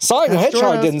his. Sonic the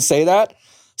Hedgehog didn't say that.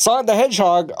 Sonic the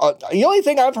Hedgehog, the only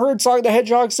thing I've heard Sonic the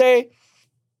Hedgehog say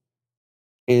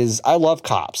is, I love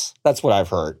cops. That's what I've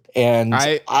heard. And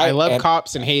I love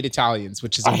cops and hate Italians,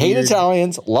 which is I hate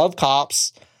Italians, love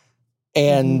cops.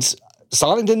 And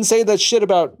Sonic didn't say that shit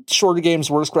about shorter games,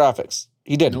 worse graphics.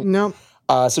 He didn't. Nope.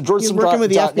 So He's working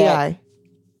with the FBI.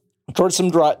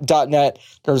 Jordstrom.net.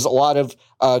 There's a lot of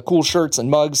cool shirts and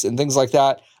mugs and things like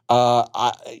that.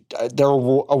 They're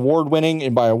award-winning,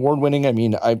 and by award-winning, I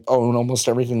mean I own almost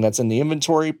everything that's in the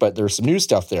inventory, but there's some new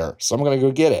stuff there, so I'm going to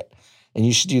go get it. And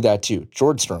you should do that too.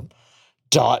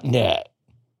 Jordstrom.net.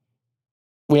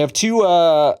 We have two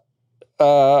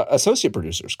associate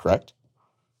producers, correct?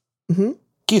 Mm-hmm.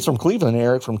 Keith from Cleveland,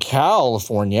 Eric from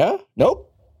California.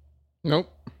 Nope.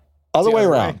 Other way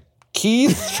around. Right.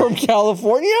 Keith from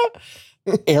California,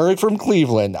 Eric from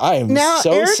Cleveland. I am now,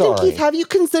 so Eric sorry. And Keith, have you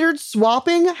considered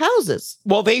swapping houses?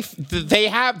 Well, they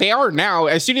are now.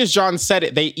 As soon as John said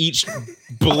it, they each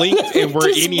blinked and were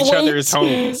in each other's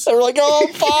homes. They're like, oh,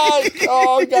 fuck.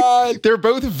 Oh, God. They're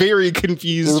both very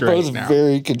confused right now.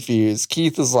 Very confused.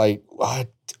 Keith is like,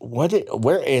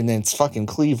 where? And it's fucking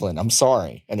Cleveland. I'm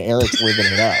sorry. And Eric's living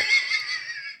it up.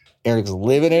 Eric's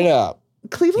living it up.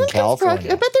 Cleveland,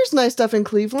 California. I bet there's nice stuff in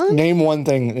Cleveland. Name one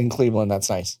thing in Cleveland that's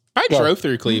nice. I drove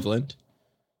through Cleveland.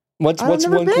 What's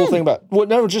one cool thing about? Well,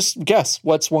 no, just guess.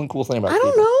 What's one cool thing about? I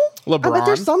don't know. LeBron. I bet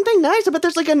there's something nice. I bet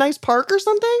there's like a nice park or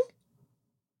something.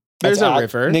 There's a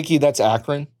river. Nikki, that's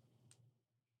Akron.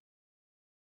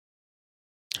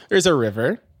 There's a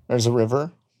river.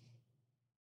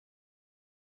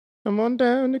 Come on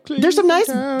down to Cleveland. There's some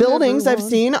nice buildings I've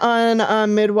seen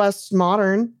on Midwest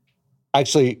Modern.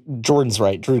 Actually, Jordan's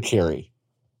right. Drew Carey.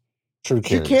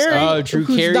 Oh, Drew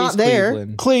Carey's not there.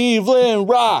 Cleveland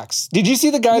rocks. Did you see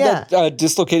the guy that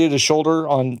dislocated his shoulder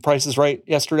on Price is Right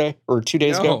yesterday or 2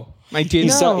 days ago? I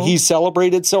didn't. He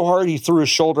celebrated so hard he threw his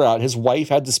shoulder out. His wife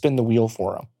had to spin the wheel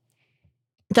for him.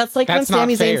 That's like when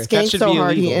Sami Zayn skanked so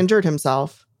hard he injured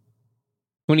himself.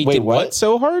 When he did what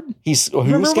so hard?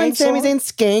 Remember when Sami Zayn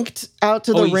skanked out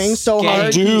to the ring so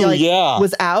hard he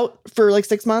was out for like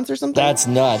 6 months or something? That's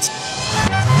nuts.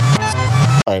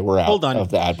 All right, we're out of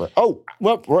the ad break. Oh,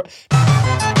 well,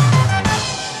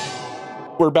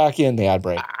 we're back in the ad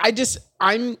break. I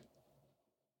don't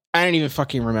even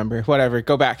fucking remember. Whatever,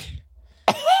 go back.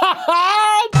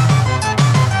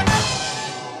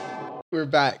 We're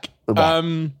back.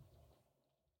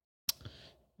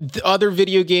 The other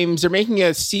video games are making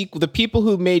a sequel. The people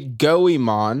who made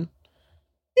Goemon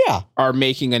are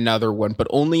making another one, but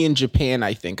only in Japan,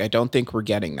 I think. I don't think we're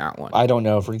getting that one. I don't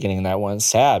know if we're getting that one.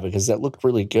 Sad, because that looked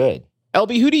really good.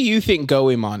 LB, who do you think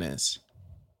Goemon is?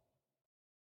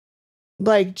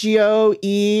 Like Goeman?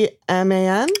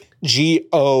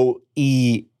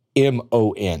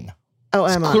 Goemon. Oh,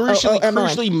 Emma.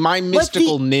 Crucially, my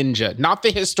mystical ninja, not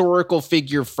the historical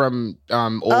figure from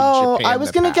old Japan. I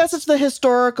was going to guess it's the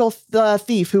historical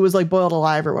thief who was like boiled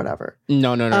alive or whatever.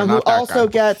 No, not who that also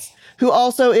guy. Who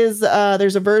also is,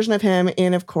 there's a version of him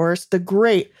in, of course, the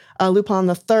great Lupin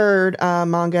the Third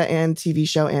manga and TV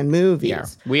show and movies. Yeah,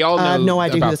 we all know. I have no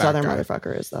idea who this other guy.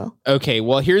 Motherfucker is, though. Okay,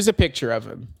 well, here's a picture of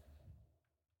him.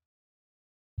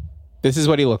 This is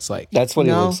what he looks like. That's what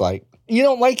he looks like. You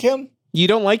don't like him? You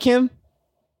don't like him?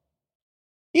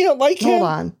 You don't like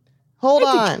him? Hold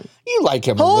on. You like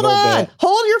him Hold a little on. bit.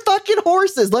 Hold your fucking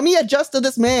horses. Let me adjust to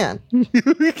this man.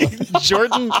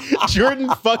 Jordan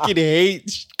fucking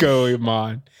hates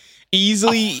Goemon.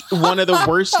 Easily one of the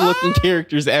worst looking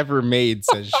characters ever made,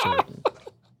 says Jordan.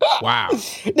 Wow.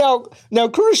 Now,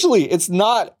 crucially, it's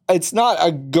not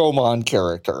a Goemon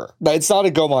character. It's not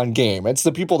a Goemon game. It's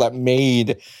the people that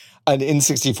made an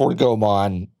N64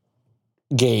 Goemon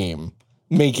game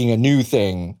making a new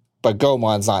thing, but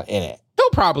Goemon's not in it. He'll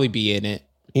probably be in it.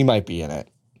 He might be in it.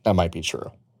 That might be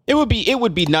true. It would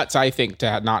be nuts, I think,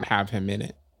 to not have him in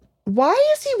it. Why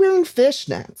is he wearing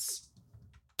fishnets?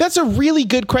 That's a really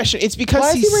good question. It's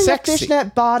because he's wearing sexy. A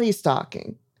fishnet body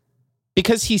stocking?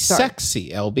 Because he's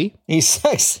sexy, LB. He's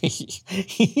sexy.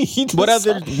 What else?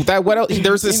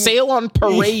 There's a sale on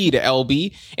Parade,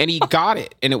 LB, and he got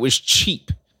it, and it was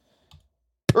cheap.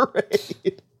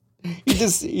 Parade.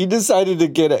 He decided to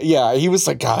get it. Yeah, he was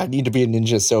like, God, I need to be a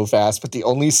ninja so fast, but the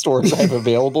only stores I have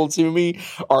available to me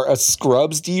are a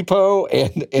Scrubs Depot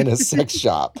and a sex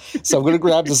shop. So I'm gonna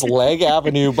grab this Leg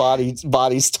Avenue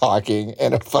body stocking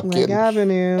and a fucking Leg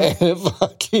Avenue and a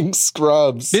fucking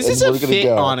Scrubs. This is a fit,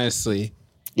 honestly.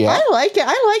 Yeah, I like it.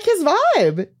 I like his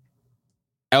vibe.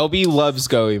 LB loves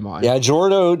Goemon. Yeah,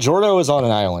 Jordo is on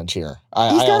an island here.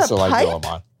 I also like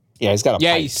Goemon. Yeah, he's got a pipe.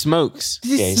 Yeah, he smokes.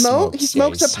 Does he smoke? He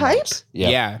smokes a pipe?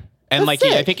 Yeah. And That's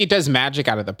I think he does magic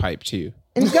out of the pipe too.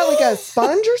 And he's got like a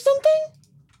sponge or something?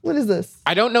 What is this?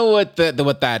 I don't know what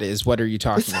that is. What are you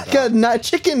talking it's about? Like a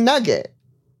chicken nugget.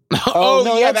 Oh,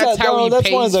 no, yeah, that's how he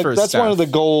pays for That's stuff. one of the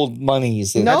gold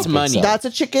monies. No, that's money. That's a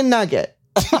chicken nugget.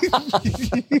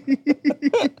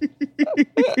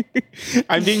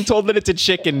 I'm being told that it's a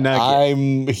chicken nugget.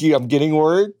 I'm getting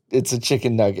word. It's a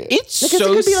chicken nugget. It's so it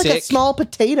could be like sick. a small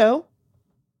potato.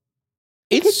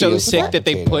 It's so sick that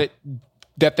Nintendo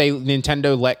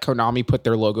let Konami put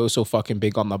their logo so fucking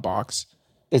big on the box.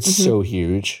 It's so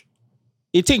huge.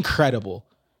 It's incredible.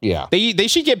 Yeah. They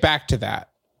should get back to that.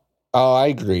 Oh, I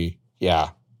agree.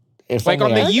 Yeah. If like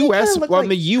on only the US, like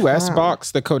the US clown.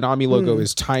 box, the Konami logo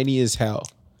is tiny as hell.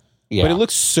 Yeah. But it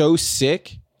looks so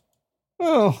sick.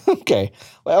 Oh, okay.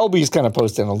 Well, LB's kind of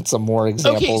posting some more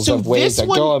examples of ways that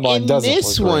Goemon doesn't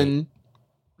look great.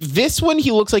 This one,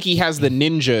 he looks like he has the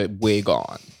ninja wig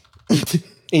on.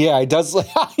 Yeah, it does.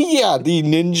 Yeah, the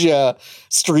ninja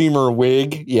streamer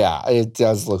wig. Yeah, it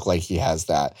does look like he has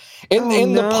that. And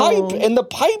the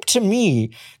pipe to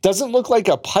me doesn't look like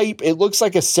a pipe. It looks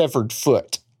like a severed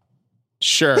foot.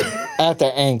 Sure. At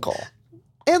the ankle.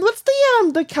 And what's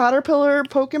the caterpillar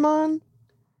Pokemon?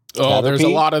 Oh, Caterpie? there's a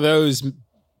lot of those.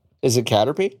 Is it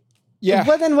Caterpie? Yeah.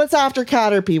 But then what's after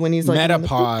Caterpie when he's like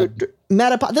Metapod?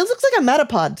 Metapod. This looks like a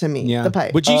Metapod to me. Yeah. The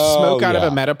pipe. Would you smoke out of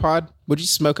a Metapod? Would you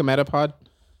smoke a Metapod?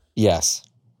 Yes.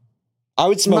 I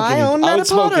would smoke my own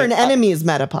Metapod or an enemy's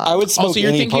Metapod? I would smoke Also, you're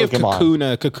any thinking Pokemon. of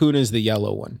Kakuna. Kakuna's the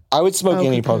yellow one. I would smoke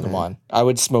any Kakuna. Pokemon. I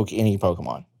would smoke any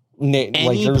Pokemon.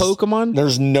 Any Pokemon?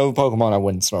 There's no Pokemon I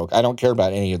wouldn't smoke. I don't care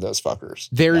about any of those fuckers.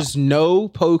 There's no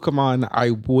Pokemon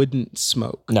I wouldn't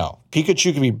smoke. No.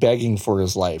 Pikachu could be begging for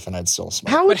his life and I'd still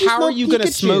smoke. But how are you going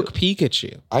to smoke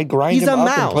Pikachu? I grind He's him a up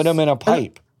and mouse. put him in a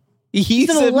pipe. He's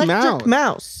an a electric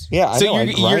mouse. Yeah, I So know.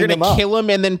 you're going to kill him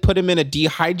and then put him in a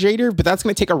dehydrator? But that's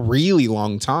going to take a really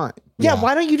long time. Yeah,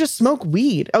 why don't you just smoke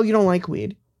weed? Oh, you don't like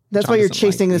weed. That's John why you're doesn't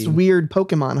like chasing this weed. weird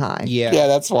Pokemon high. Yeah. Yeah,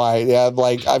 that's why. Yeah,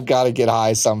 like I've got to get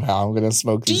high somehow. I'm going to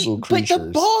smoke these little But creatures. the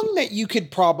bong that you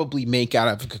could probably make out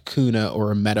of a Kakuna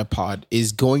or a Metapod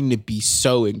is going to be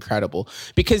so incredible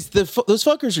because those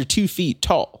fuckers are 2 feet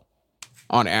tall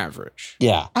on average.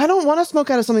 Yeah. I don't want to smoke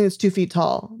out of something that's 2 feet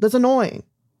tall. That's annoying.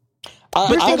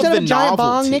 But You're think smoked of out the of a giant bong,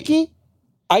 novelty. Nikki?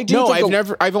 I do. No,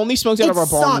 think I've only smoked out of a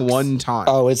bong sucks. one time.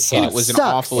 Oh, it sucks. And it was an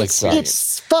sucks. awful It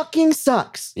experience. It fucking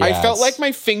sucks. Yeah, I felt it's- like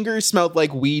my fingers smelled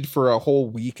like weed for a whole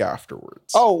week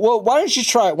afterwards. Oh, well, why don't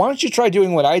you try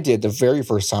doing what I did the very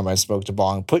first time I smoked a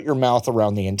bong? Put your mouth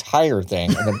around the entire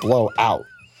thing and then blow out.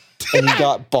 And you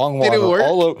got bong Did water it work?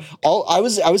 all over. I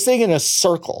was saying in a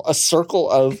circle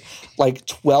of like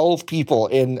 12 people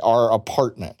in our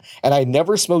apartment. And I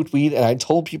never smoked weed and I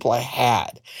told people I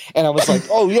had. And I was like,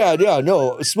 oh yeah,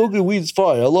 no, smoking weed's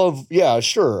fine. I love, yeah,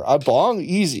 sure. I bong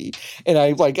easy. And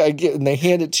I get, and they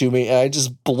hand it to me and I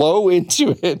just blow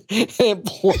into it and it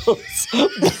blows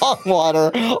bong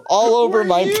water all over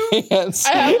my pants.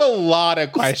 I have a lot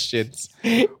of questions.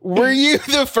 Were you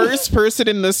the first person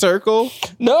in the circle?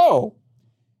 No.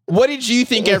 What did you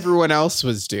think everyone else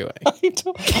was doing? You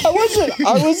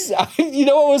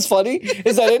know what was funny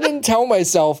is I didn't tell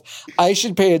myself I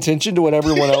should pay attention to what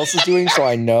everyone else is doing so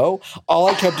I know. All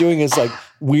I kept doing is like,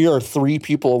 we are 3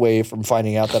 people away from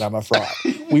finding out that I'm a fraud.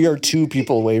 We are 2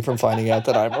 people away from finding out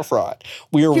that I'm a fraud.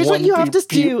 We are Here's what one you have to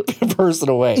do. person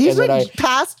away. Here's and then what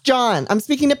past John. I'm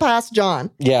speaking to past John.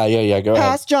 Yeah, go ahead.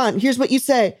 Past John. Here's what you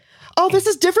say. Oh, this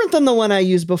is different than the one I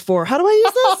used before. How do I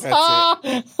use this?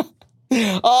 That's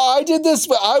it. I did this.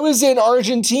 I was in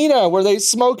Argentina where they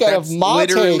smoke out of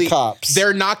mate cups.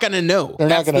 They're not going to know. They're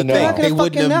not That's gonna the thing. know. They're not gonna They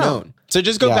wouldn't fucking have know. known. So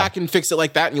just go Yeah. back and fix it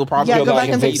like that, and you'll probably Yeah, go back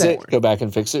and fix it. it. Go back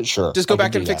and fix it. Sure. Just go I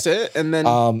back can and do fix that. it, and then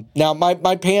Now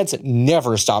my pants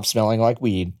never stop smelling like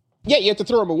weed. yeah, you have to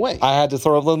throw them away. I had to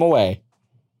throw them away.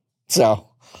 So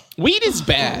Weed is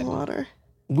bad. Water.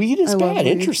 weed is I love bad.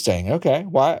 weed. Interesting. Okay.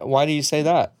 Why do you say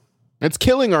that? It's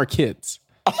killing our kids.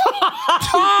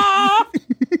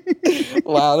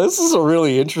 Wow, this is a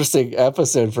really interesting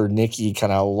episode for Nikki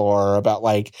kind of lore about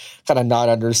like kind of not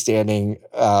understanding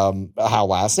how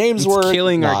last names It's work.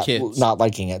 killing our not- kids. Not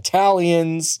liking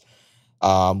Italians.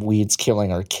 Weed's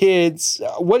killing our kids.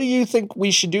 What do you think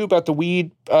we should do about the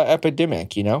weed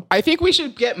epidemic, you know? I think we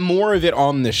should get more of it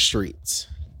on the streets.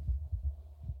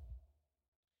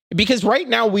 Because right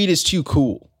now, weed is too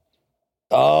cool.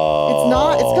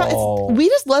 Oh. It's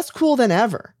weed is less cool than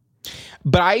ever.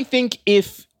 But I think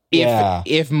if Yeah.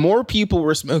 more people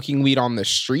were smoking weed on the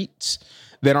streets,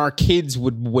 then our kids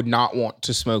would not want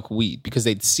to smoke weed because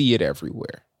they'd see it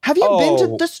everywhere. Have you been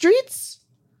to Oh. the streets?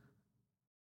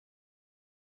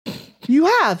 You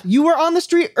have. You were on the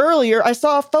street earlier. I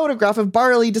saw a photograph of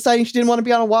Barley deciding she didn't want to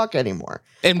be on a walk anymore.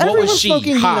 And what Everyone's was she?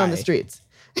 smoking weed High? on the streets.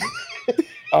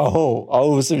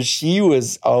 So she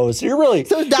was. So you're really.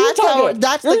 So that's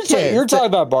the kid. You're talking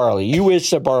about Barley. You wish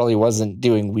that Barley wasn't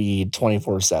doing weed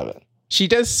 24/7. She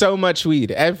does so much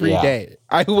weed every day. Yeah.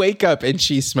 I wake up and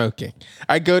she's smoking.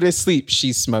 I go to sleep,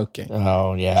 she's smoking.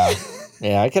 Oh yeah,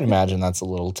 yeah. I can imagine that's a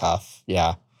little tough.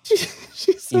 Yeah,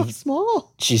 She's so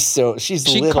small. she's She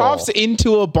little. coughs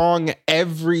into a bong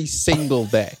every single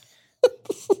day,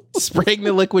 spraying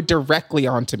the liquid directly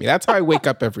onto me. That's how I wake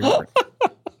up every morning.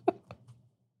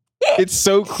 It's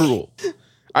so cruel.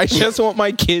 I just want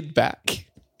my kid back.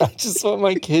 I just want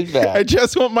my kid back. I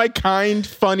just want my kind,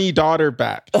 funny daughter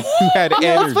back who had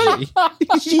energy.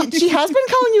 She has been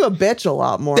calling you a bitch a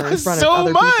lot more in front of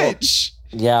other much.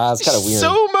 people. Yeah, it's kind of weird.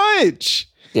 So much.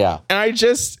 Yeah. And I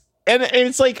just, and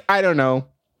it's like, I don't know.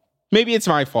 Maybe it's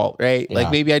my fault, right? Yeah.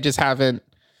 Like maybe I just haven't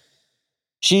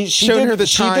She shown did, her the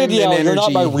she time did yell, and "You're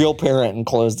not energy." my real parent," and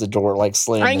closed the door, like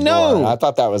slammed I the know. door. And I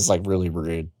thought that was like really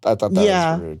rude. I thought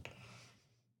that was rude.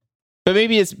 But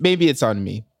maybe it's on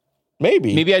me.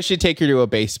 Maybe I should take her to a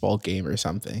baseball game or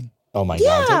something. Oh my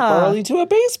God. Take Barley to a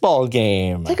baseball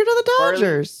game. Take her to the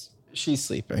Dodgers. She's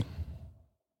sleeping.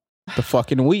 The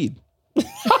fucking weed.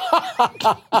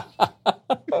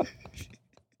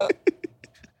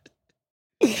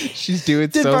 She's doing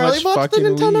Did so Barley much watch the fucking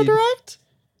Nintendo weed. Direct?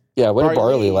 Yeah, what did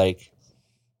Barley like?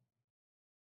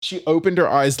 She opened her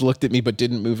eyes, looked at me, but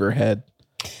didn't move her head.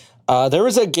 There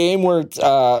was a game where,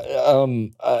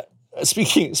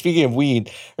 speaking of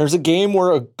weed, there's a game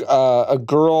where a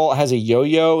girl has a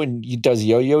yo-yo and does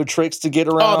yo-yo tricks to get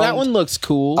around. Oh, that one looks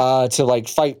cool. To like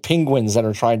fight penguins that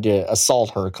are trying to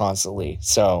assault her constantly.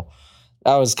 So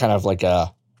that was kind of like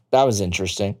that was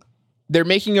interesting. They're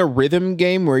making a rhythm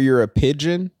game where you're a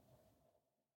pigeon.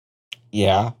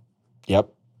 Yeah. Yep.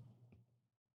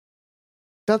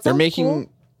 They're making. Cool.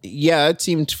 Yeah, it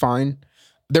seemed fine.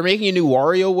 They're making a new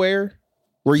WarioWare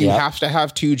where you have to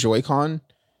have 2 Joy-Con,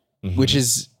 which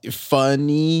is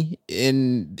funny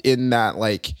in that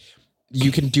like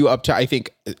you can do up to I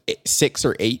think 6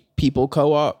 or 8 people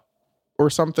co-op or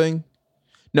something.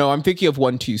 No, I'm thinking of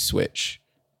 1-2 Switch.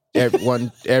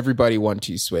 Everybody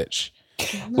 1-2 Switch.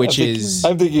 Which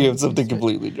I'm thinking of something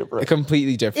completely different.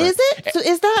 Completely different. Is it? So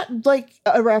is that like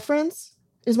a reference?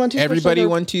 Is 1-2 Switch? Everybody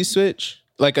 1-2 Switch?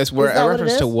 Like a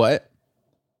reference to what?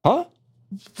 Huh?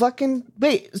 Fucking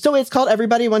wait. So it's called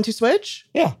Everybody 1-2 Switch?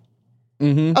 Yeah.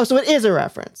 Mm-hmm. Oh, so it is a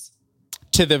reference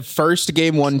to the first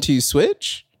game 1-2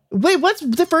 Switch. Wait, what's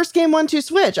the first game 1-2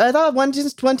 Switch? I thought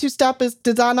 1-2 Step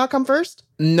did that not come first?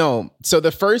 No. So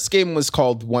the first game was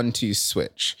called 1-2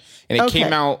 Switch, and it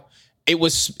came out. It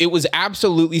was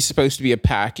absolutely supposed to be a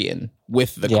pack-in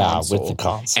with the console. With the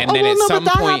console. And then at some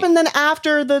but that point, happened then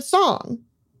after the song.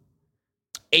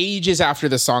 Ages after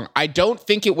the song. I don't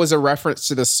think it was a reference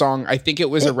to the song. I think it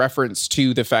was a reference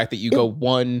to the fact that you go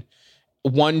one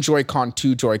Joy-Con,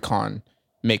 2 Joy-Con,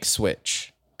 make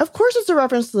Switch. Of course it's a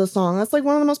reference to the song. That's like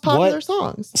one of the most popular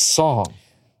songs. Song?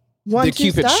 The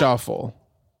Cupid Shuffle.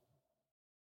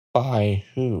 By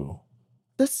who?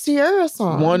 The Sierra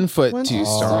song. 1 foot 2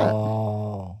 star.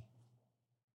 Oh.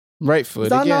 Right foot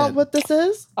again. Is that again. not what this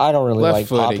is? I don't really like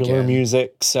popular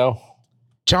music, so.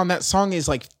 John, that song is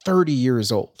like 30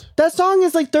 years old. That song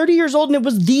is like 30 years old, and it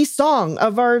was the song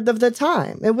of the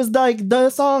time. It was like the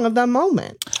song of that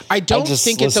moment. I don't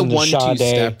think it's a 1-2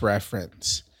 Step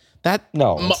reference. It's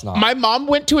not. My mom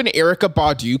went to an Erykah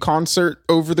Badu concert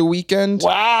over the weekend.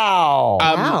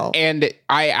 Wow. And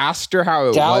I asked her how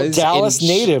it was. Dallas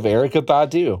native Erykah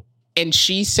Badu. And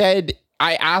she said,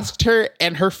 I asked her,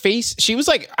 and her face, she was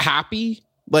like happy,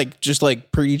 like just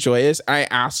like pretty joyous. I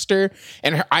asked her,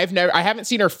 and I haven't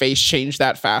seen her face change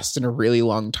that fast in a really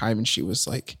long time. And she was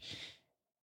like,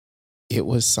 it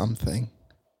was something.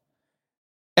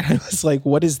 And I was like,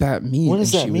 what does that mean? What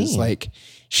does that mean? She was like,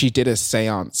 she did a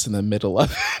seance in the middle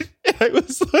of it. And I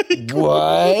was like,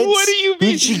 what? What do you mean?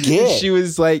 Who did she get? She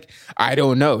was like, I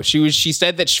don't know. She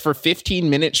said that for 15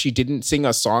 minutes, she didn't sing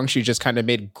a song. She just kind of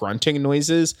made grunting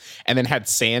noises and then had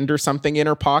sand or something in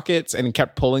her pockets and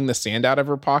kept pulling the sand out of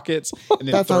her pockets and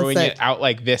then throwing it out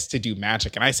like this to do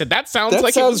magic. And I said, that sounds it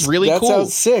was really cool. That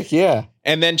sounds sick, yeah.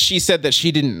 And then she said that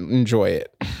she didn't enjoy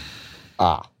it.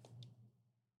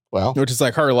 Well, which is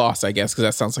like her loss, I guess, because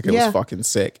that sounds like it was fucking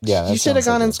sick. Yeah, you should have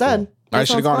gone instead. Cool. I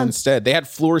should have gone instead. They had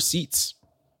floor seats.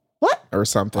 What? Or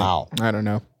something. Wow. I don't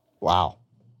know. Wow.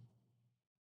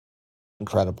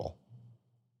 Incredible.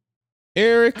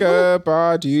 Erykah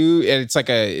Badu, and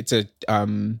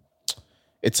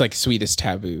it's like Sweetest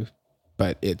Taboo,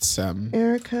 but it's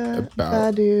Erykah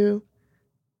Badu,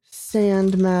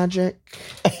 Sand Magic.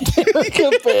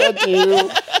 Erykah Badu,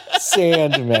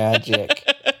 Sand Magic.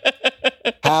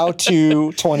 How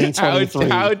to 2023.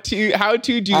 How to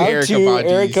do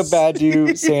Erykah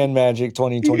Badu Sand Magic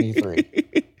 2023.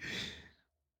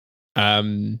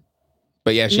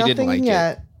 But yeah, she didn't like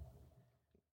yet.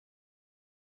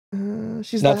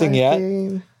 She's nothing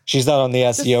yet. She's not on the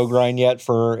SEO grind yet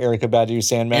for Erykah Badu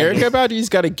Sand Magic. Erykah Badu's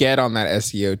got to get on that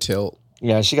SEO tilt.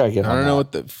 Yeah, she got to get on I don't know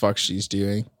what the fuck she's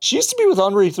doing. She used to be with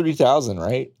Andre 3000,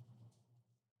 right?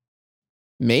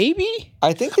 Maybe.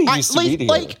 I think they used to be together.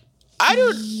 Like, I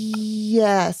don't.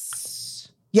 Yes.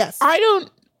 I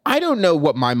don't know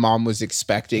what my mom was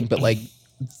expecting, but like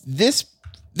this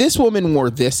this woman wore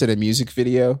this in a music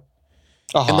video.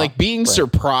 And like being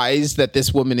surprised that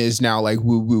this woman is now like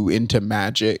woo into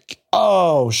magic.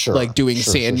 Oh, sure. Like doing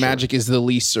sand magic is the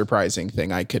least surprising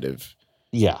thing I could have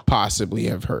possibly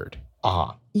have heard.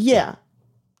 Yeah.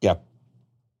 Yep.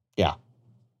 Yeah.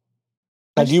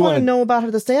 I just want to know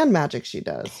about the sand magic she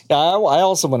does. Yeah, I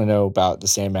also want to know about the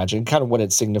sand magic and kind of what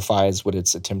it signifies, what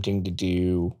it's attempting to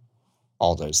do,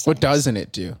 all those things. What doesn't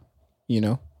it do? You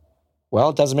know? Well,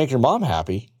 it doesn't make your mom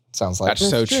happy. Sounds like that's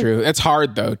so true. It's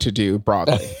hard though to do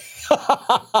broadly.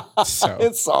 So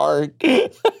it's hard.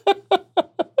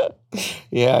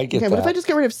 Yeah, I get that. What if I just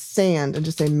get rid of sand and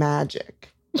just say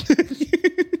magic?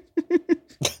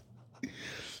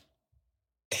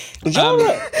 Did y'all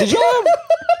have?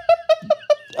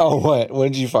 Oh, what? What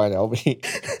did you find, LB?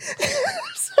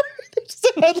 Sorry, there's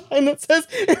just a headline that says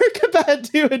Erykah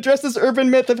Badu addresses urban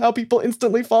myth of how people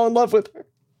instantly fall in love with her.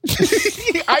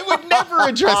 I would never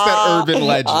address that urban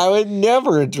legend. I would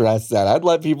never address that. I'd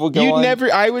let people go. You'd never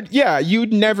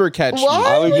catch me.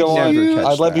 I would go on.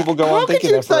 I'd let people go on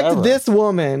thinking that forever. How could you expect this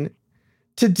woman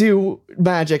to do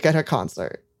magic at a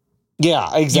concert?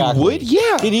 Yeah, exactly. You would?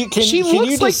 Yeah. She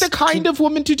looks like the kind of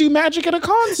woman to do magic at a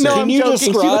concert. No, I'm joking.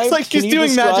 She looks like she's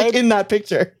doing magic in that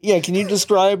picture. Yeah, can you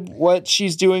describe what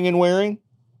she's doing and wearing?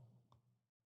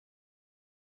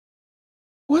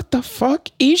 What the fuck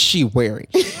is she wearing?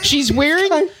 She's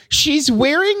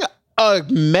wearing a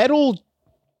metal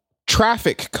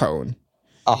traffic cone.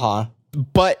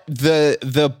 But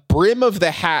the brim of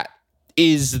the hat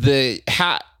is the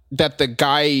hat that the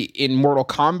guy in Mortal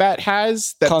Kombat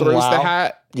has that throws the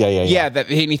hat. Yeah. And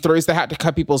he throws the hat to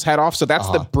cut people's head off. So that's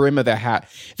the brim of the hat.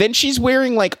 Then she's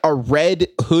wearing like a red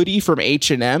hoodie from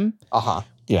H&M.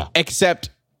 Yeah. Except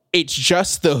it's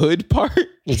just the hood part.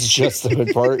 It's just the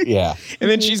hood part. Yeah. And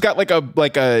then she's got like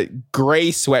a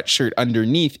gray sweatshirt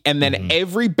underneath, and then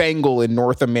every bangle in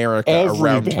North America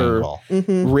around her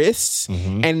wrists,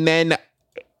 and then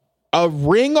a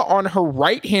ring on her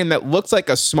right hand that looks like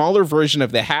a smaller version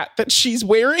of the hat that she's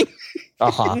wearing.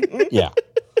 Yeah.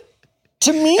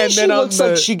 To me, and she looks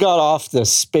like she got off the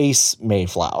Space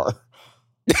Mayflower.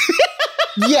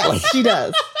 Yes, she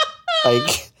does.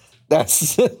 Like,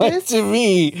 that's like, to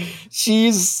me,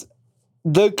 she's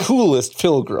the coolest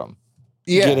pilgrim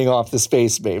getting off the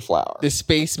Space Mayflower. The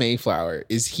Space Mayflower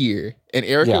is here, and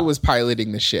Erykah was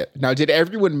piloting the ship. Now, did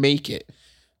everyone make it?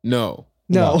 No.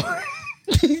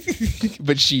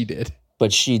 But she did.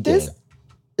 The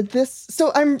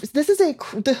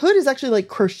hood is actually like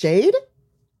crocheted.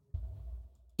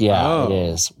 Yeah, it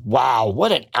is. Wow,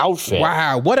 what an outfit.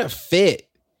 Wow, what a fit.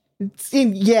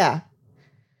 Yeah.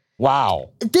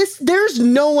 Wow. There's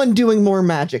no one doing more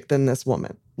magic than this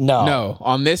woman. No.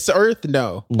 On this earth,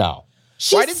 no.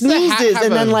 She sneezes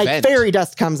and then like fairy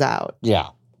dust comes out. Yeah.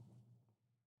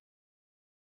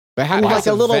 The hat has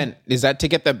a vent. Is that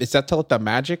to let the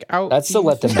magic out? That's to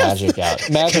let the magic out.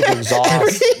 Magic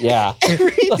exhaust.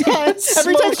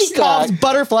 Every time she coughs,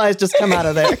 butterflies just come out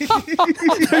of there.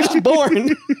 They're just born.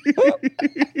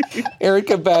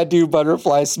 Erykah Badu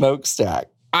butterfly smokestack.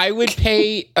 I would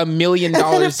pay $1 million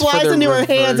and it flies into her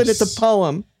hands and it's a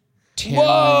poem.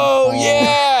 Whoa,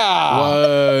 yeah.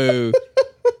 Whoa.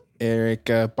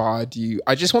 Erykah Badu.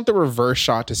 I just want the reverse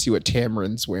shot to see what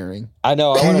Tamron's wearing. I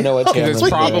know. I want to know what Tamron's It's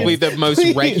probably the most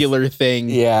regular thing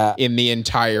in the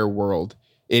entire world.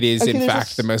 It is, in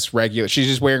fact, the most regular. She's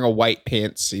just wearing a white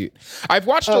pantsuit. I've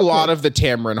watched a lot of the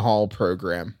Tamron Hall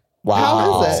program. Wow.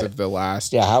 How is it? Of the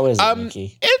last. Yeah, how is it,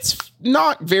 Nikki? It's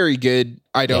not very good,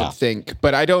 I don't think.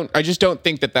 But I just don't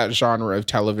think that genre of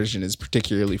television is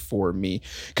particularly for me.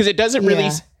 Because it doesn't really...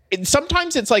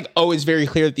 Sometimes it's like, it's very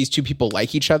clear that these two people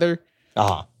like each other.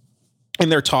 And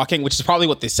they're talking, which is probably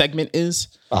what this segment is.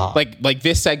 Like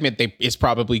this segment is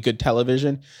probably good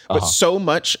television. But so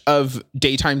much of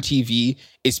daytime TV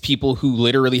is people who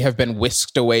literally have been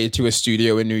whisked away to a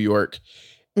studio in New York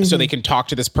so they can talk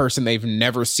to this person they've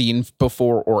never seen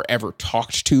before or ever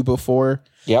talked to before.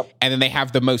 Yep. And then they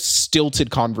have the most stilted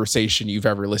conversation you've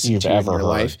ever listened to in your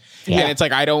life. Yeah. And it's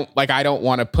like I don't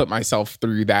want to put myself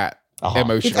through that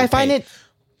emotional I find it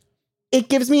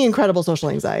gives me incredible social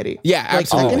anxiety. Yeah,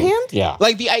 absolutely. Like secondhand? Yeah.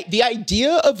 Like the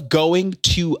idea of going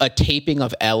to a taping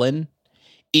of Ellen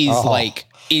is like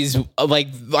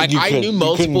I knew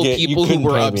multiple people who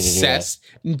were obsessed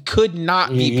could not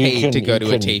be paid to go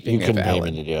to a taping of Ellen.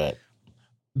 Pay me to do it.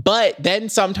 But then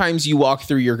sometimes you walk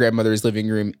through your grandmother's living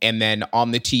room and then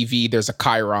on the TV there's a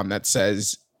chyron that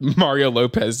says Mario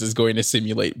Lopez is going to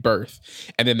simulate birth.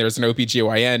 And then there's an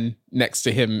OBGYN next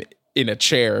to him in a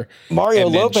chair. Mario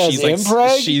Lopez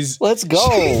impreg? Let's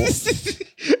go.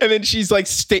 And then she's like,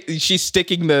 she's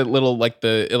sticking the little, like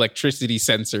the electricity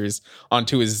sensors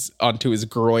onto his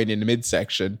groin in the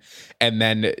midsection. And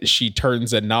then she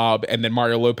turns a knob, and then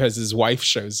Mario Lopez's wife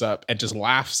shows up and just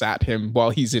laughs at him while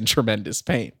he's in tremendous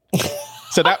pain.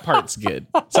 So that part's good.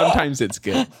 Sometimes it's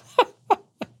good.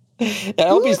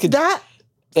 I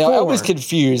was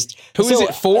confused. Who is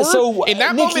it for? So in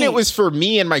that moment, it was for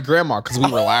me and my grandma because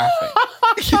we were laughing.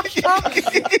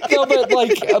 No,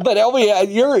 but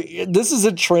Elby, this is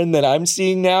a trend that I'm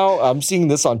seeing now. I'm seeing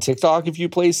this on TikTok a few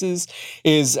places.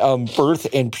 Is birth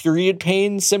and period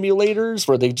pain simulators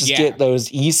where they just get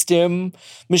those e-stim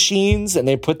machines and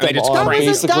they put them on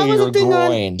basically your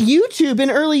groin. YouTube in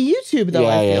early YouTube though.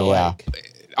 I feel like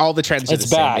all the trends are the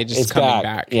same. They just coming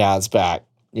back. Yeah, it's back.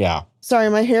 Yeah. Sorry,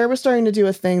 my hair was starting to do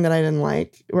a thing that I didn't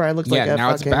like, where I looked like a now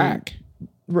fucking it's back.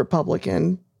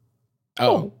 Republican.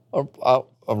 Oh, a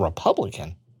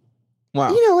Republican.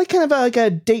 Wow. You know, like kind of like a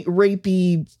date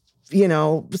rapey,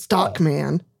 stock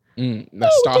man. Date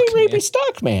rapey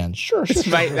stock man. Sure.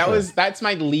 That's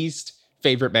my least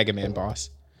favorite Mega Man boss.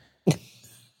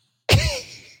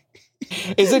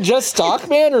 Is it just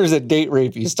Stockman or is it date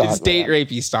rapey Stockman? It's date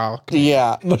rapey Stock.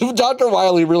 Yeah. Dr.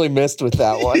 Wiley really missed with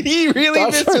that one. He really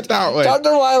missed with that one.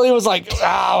 Dr. Wiley was like,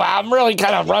 I'm really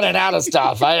kind of running out of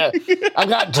stuff. I've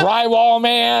got drywall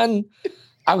man.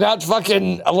 I've got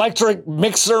fucking electric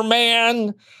mixer man.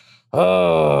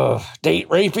 Date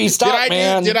rapey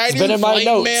Stockman. Did I do been in my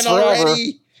notes man forever.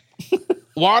 already?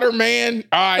 Waterman.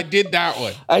 I did that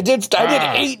one. I did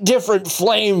 8 different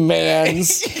flame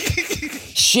mans.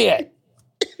 Shit.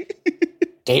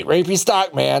 Date rapey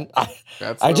stock man.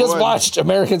 I just watched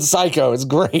American Psycho. It's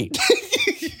great.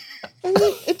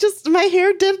 It just my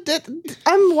hair did.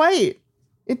 I'm white.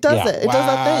 It does it. It does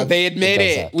that thing. They admit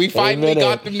it. We finally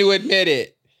got them to admit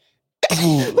it.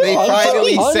 They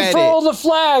finally said it. Unfurl the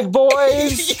flag,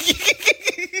 boys.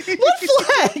 What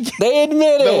flag? They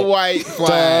admit it. The white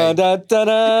flag.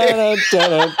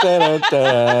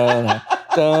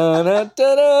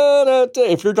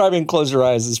 If You're Driving, Close Your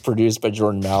Eyes is produced by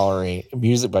Jordan Mallory.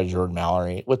 Music by Jordan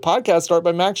Mallory. With podcast art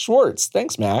by Max Schwartz.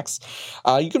 Thanks, Max.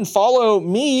 You can follow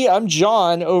me. I'm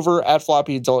John over at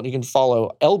Floppy Adult. You can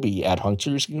follow LB at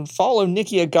Hunctures. You can follow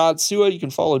Nikki at Godsua. You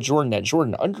can follow Jordan at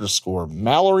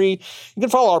Jordan_Mallory. You can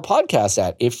follow our podcast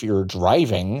at If You're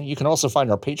Driving. You can also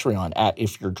find our Patreon at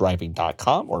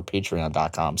ifyou'redriving.com or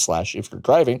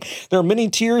patreon.com/ifyou'redriving. There are many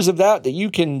tiers of that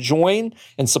you can join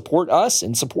and support us.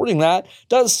 And supporting that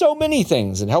does so many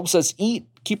things. It helps us eat,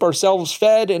 keep ourselves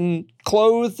fed and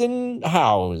clothed and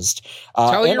housed.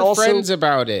 Tell your friends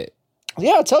about it.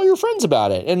 Yeah, tell your friends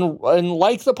about it and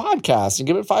like the podcast and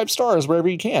give it 5 stars wherever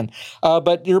you can.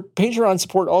 But your Patreon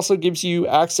support also gives you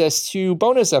access to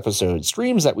bonus episodes,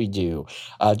 streams that we do,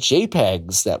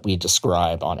 JPEGs that we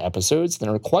describe on episodes.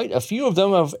 There are quite a few of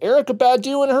them of Erykah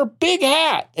Badu and her big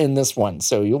hat in this one.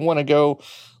 So you'll want to go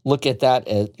look at that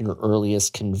at your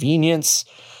earliest convenience.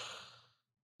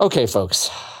 Okay,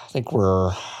 folks, I think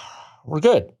we're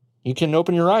good. You can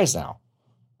open your eyes now.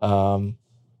 Elby,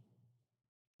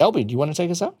 do you want to take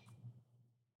us out?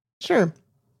 Sure.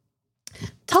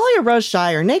 Talia Rose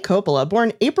Shire, née Coppola,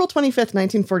 born April 25th,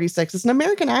 1946, is an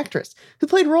American actress who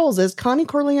played roles as Connie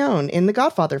Corleone in the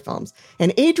Godfather films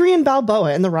and Adrian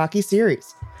Balboa in the Rocky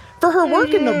series. For her work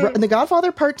in the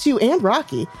Godfather Part 2 and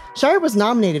Rocky, Shire was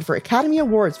nominated for Academy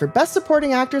Awards for Best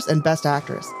Supporting Actress and Best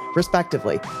Actress,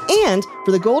 respectively, and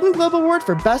for the Golden Globe Award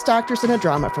for Best Actress in a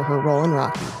Drama for her role in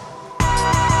Rocky.